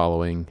I'd been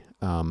following.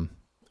 So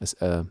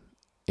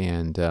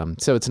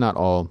it's not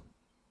all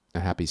a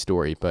happy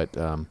story, but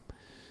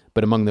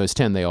among those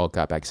 10, they all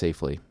got back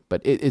safely.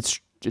 But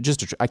it's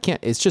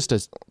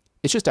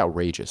just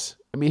outrageous.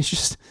 I mean,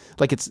 it's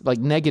like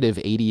negative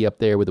 80 up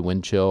there with a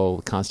wind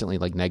chill, constantly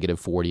like negative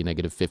 40,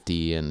 negative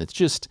 50. And it's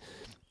just,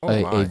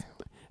 I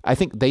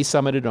think they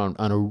summited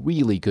on a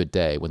really good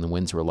day when the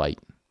winds were light.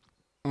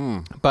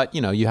 But,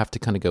 you have to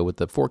kind of go with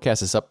the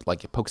forecast is up,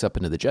 like it pokes up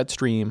into the jet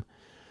stream.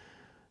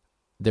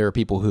 There are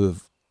people who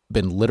have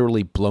been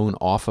literally blown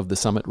off of the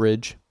summit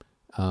ridge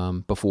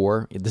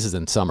before. This is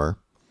in summer.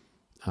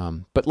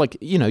 But like,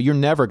 you're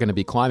never going to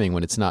be climbing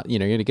when it's not, you're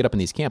going to get up in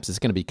these camps. It's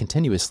going to be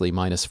continuously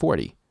minus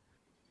 40.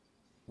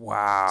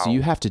 Wow. So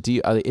you have to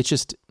it's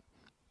just,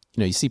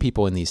 you see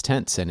people in these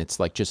tents and it's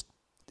like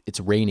it's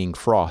raining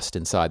frost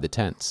inside the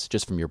tents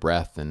just from your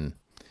breath and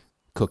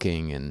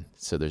cooking. And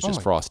so there's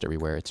just frost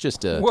everywhere. It's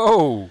just a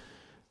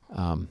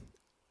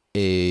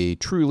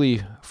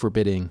truly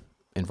forbidding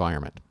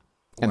environment.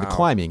 And the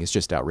climbing is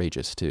just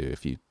outrageous too.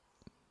 If you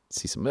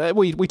see some,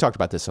 we talked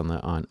about this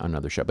on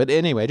another show, but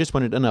anyway, I just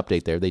wanted an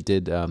update there. They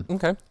did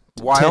okay,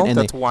 wild.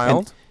 That's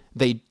wild.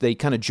 They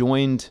kind of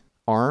joined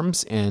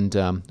arms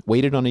and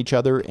waited on each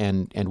other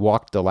and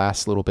walked the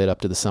last little bit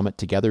up to the summit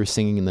together,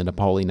 singing the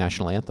Nepali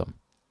national anthem.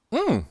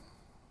 It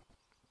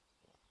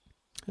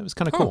was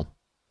kind of cool.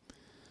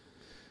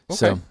 Okay.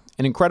 So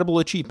an incredible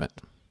achievement.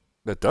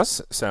 That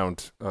does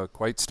sound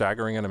quite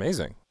staggering and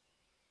amazing.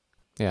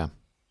 Yeah.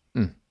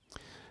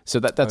 So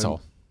that's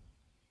all.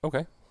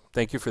 Okay.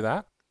 Thank you for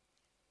that.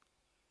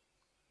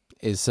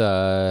 Is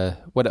we're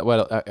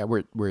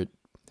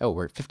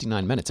at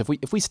 59 minutes.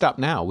 If we stop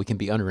now, we can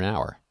be under an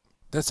hour.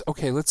 That's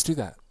okay. Let's do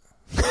that.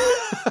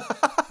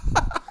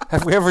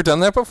 Have we ever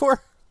done that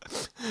before?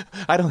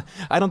 I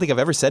don't think I've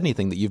ever said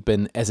anything that you've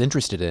been as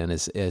interested in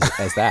as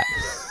that.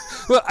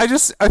 Well,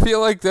 I feel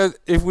like that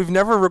if we've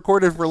never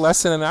recorded for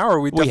less than an hour,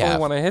 we definitely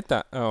want to hit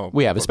that. Oh,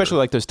 we have, especially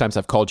like those times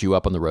I've called you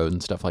up on the road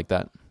and stuff like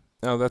that.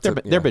 Oh,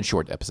 They've been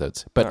short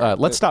episodes, but right.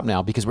 Let's stop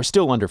now because we're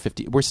still under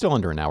 50. We're still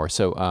under an hour,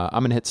 so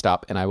I'm going to hit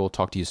stop, and I will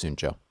talk to you soon,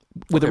 Joe.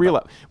 With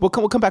we'll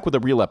come back with a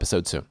real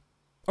episode soon.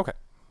 Okay.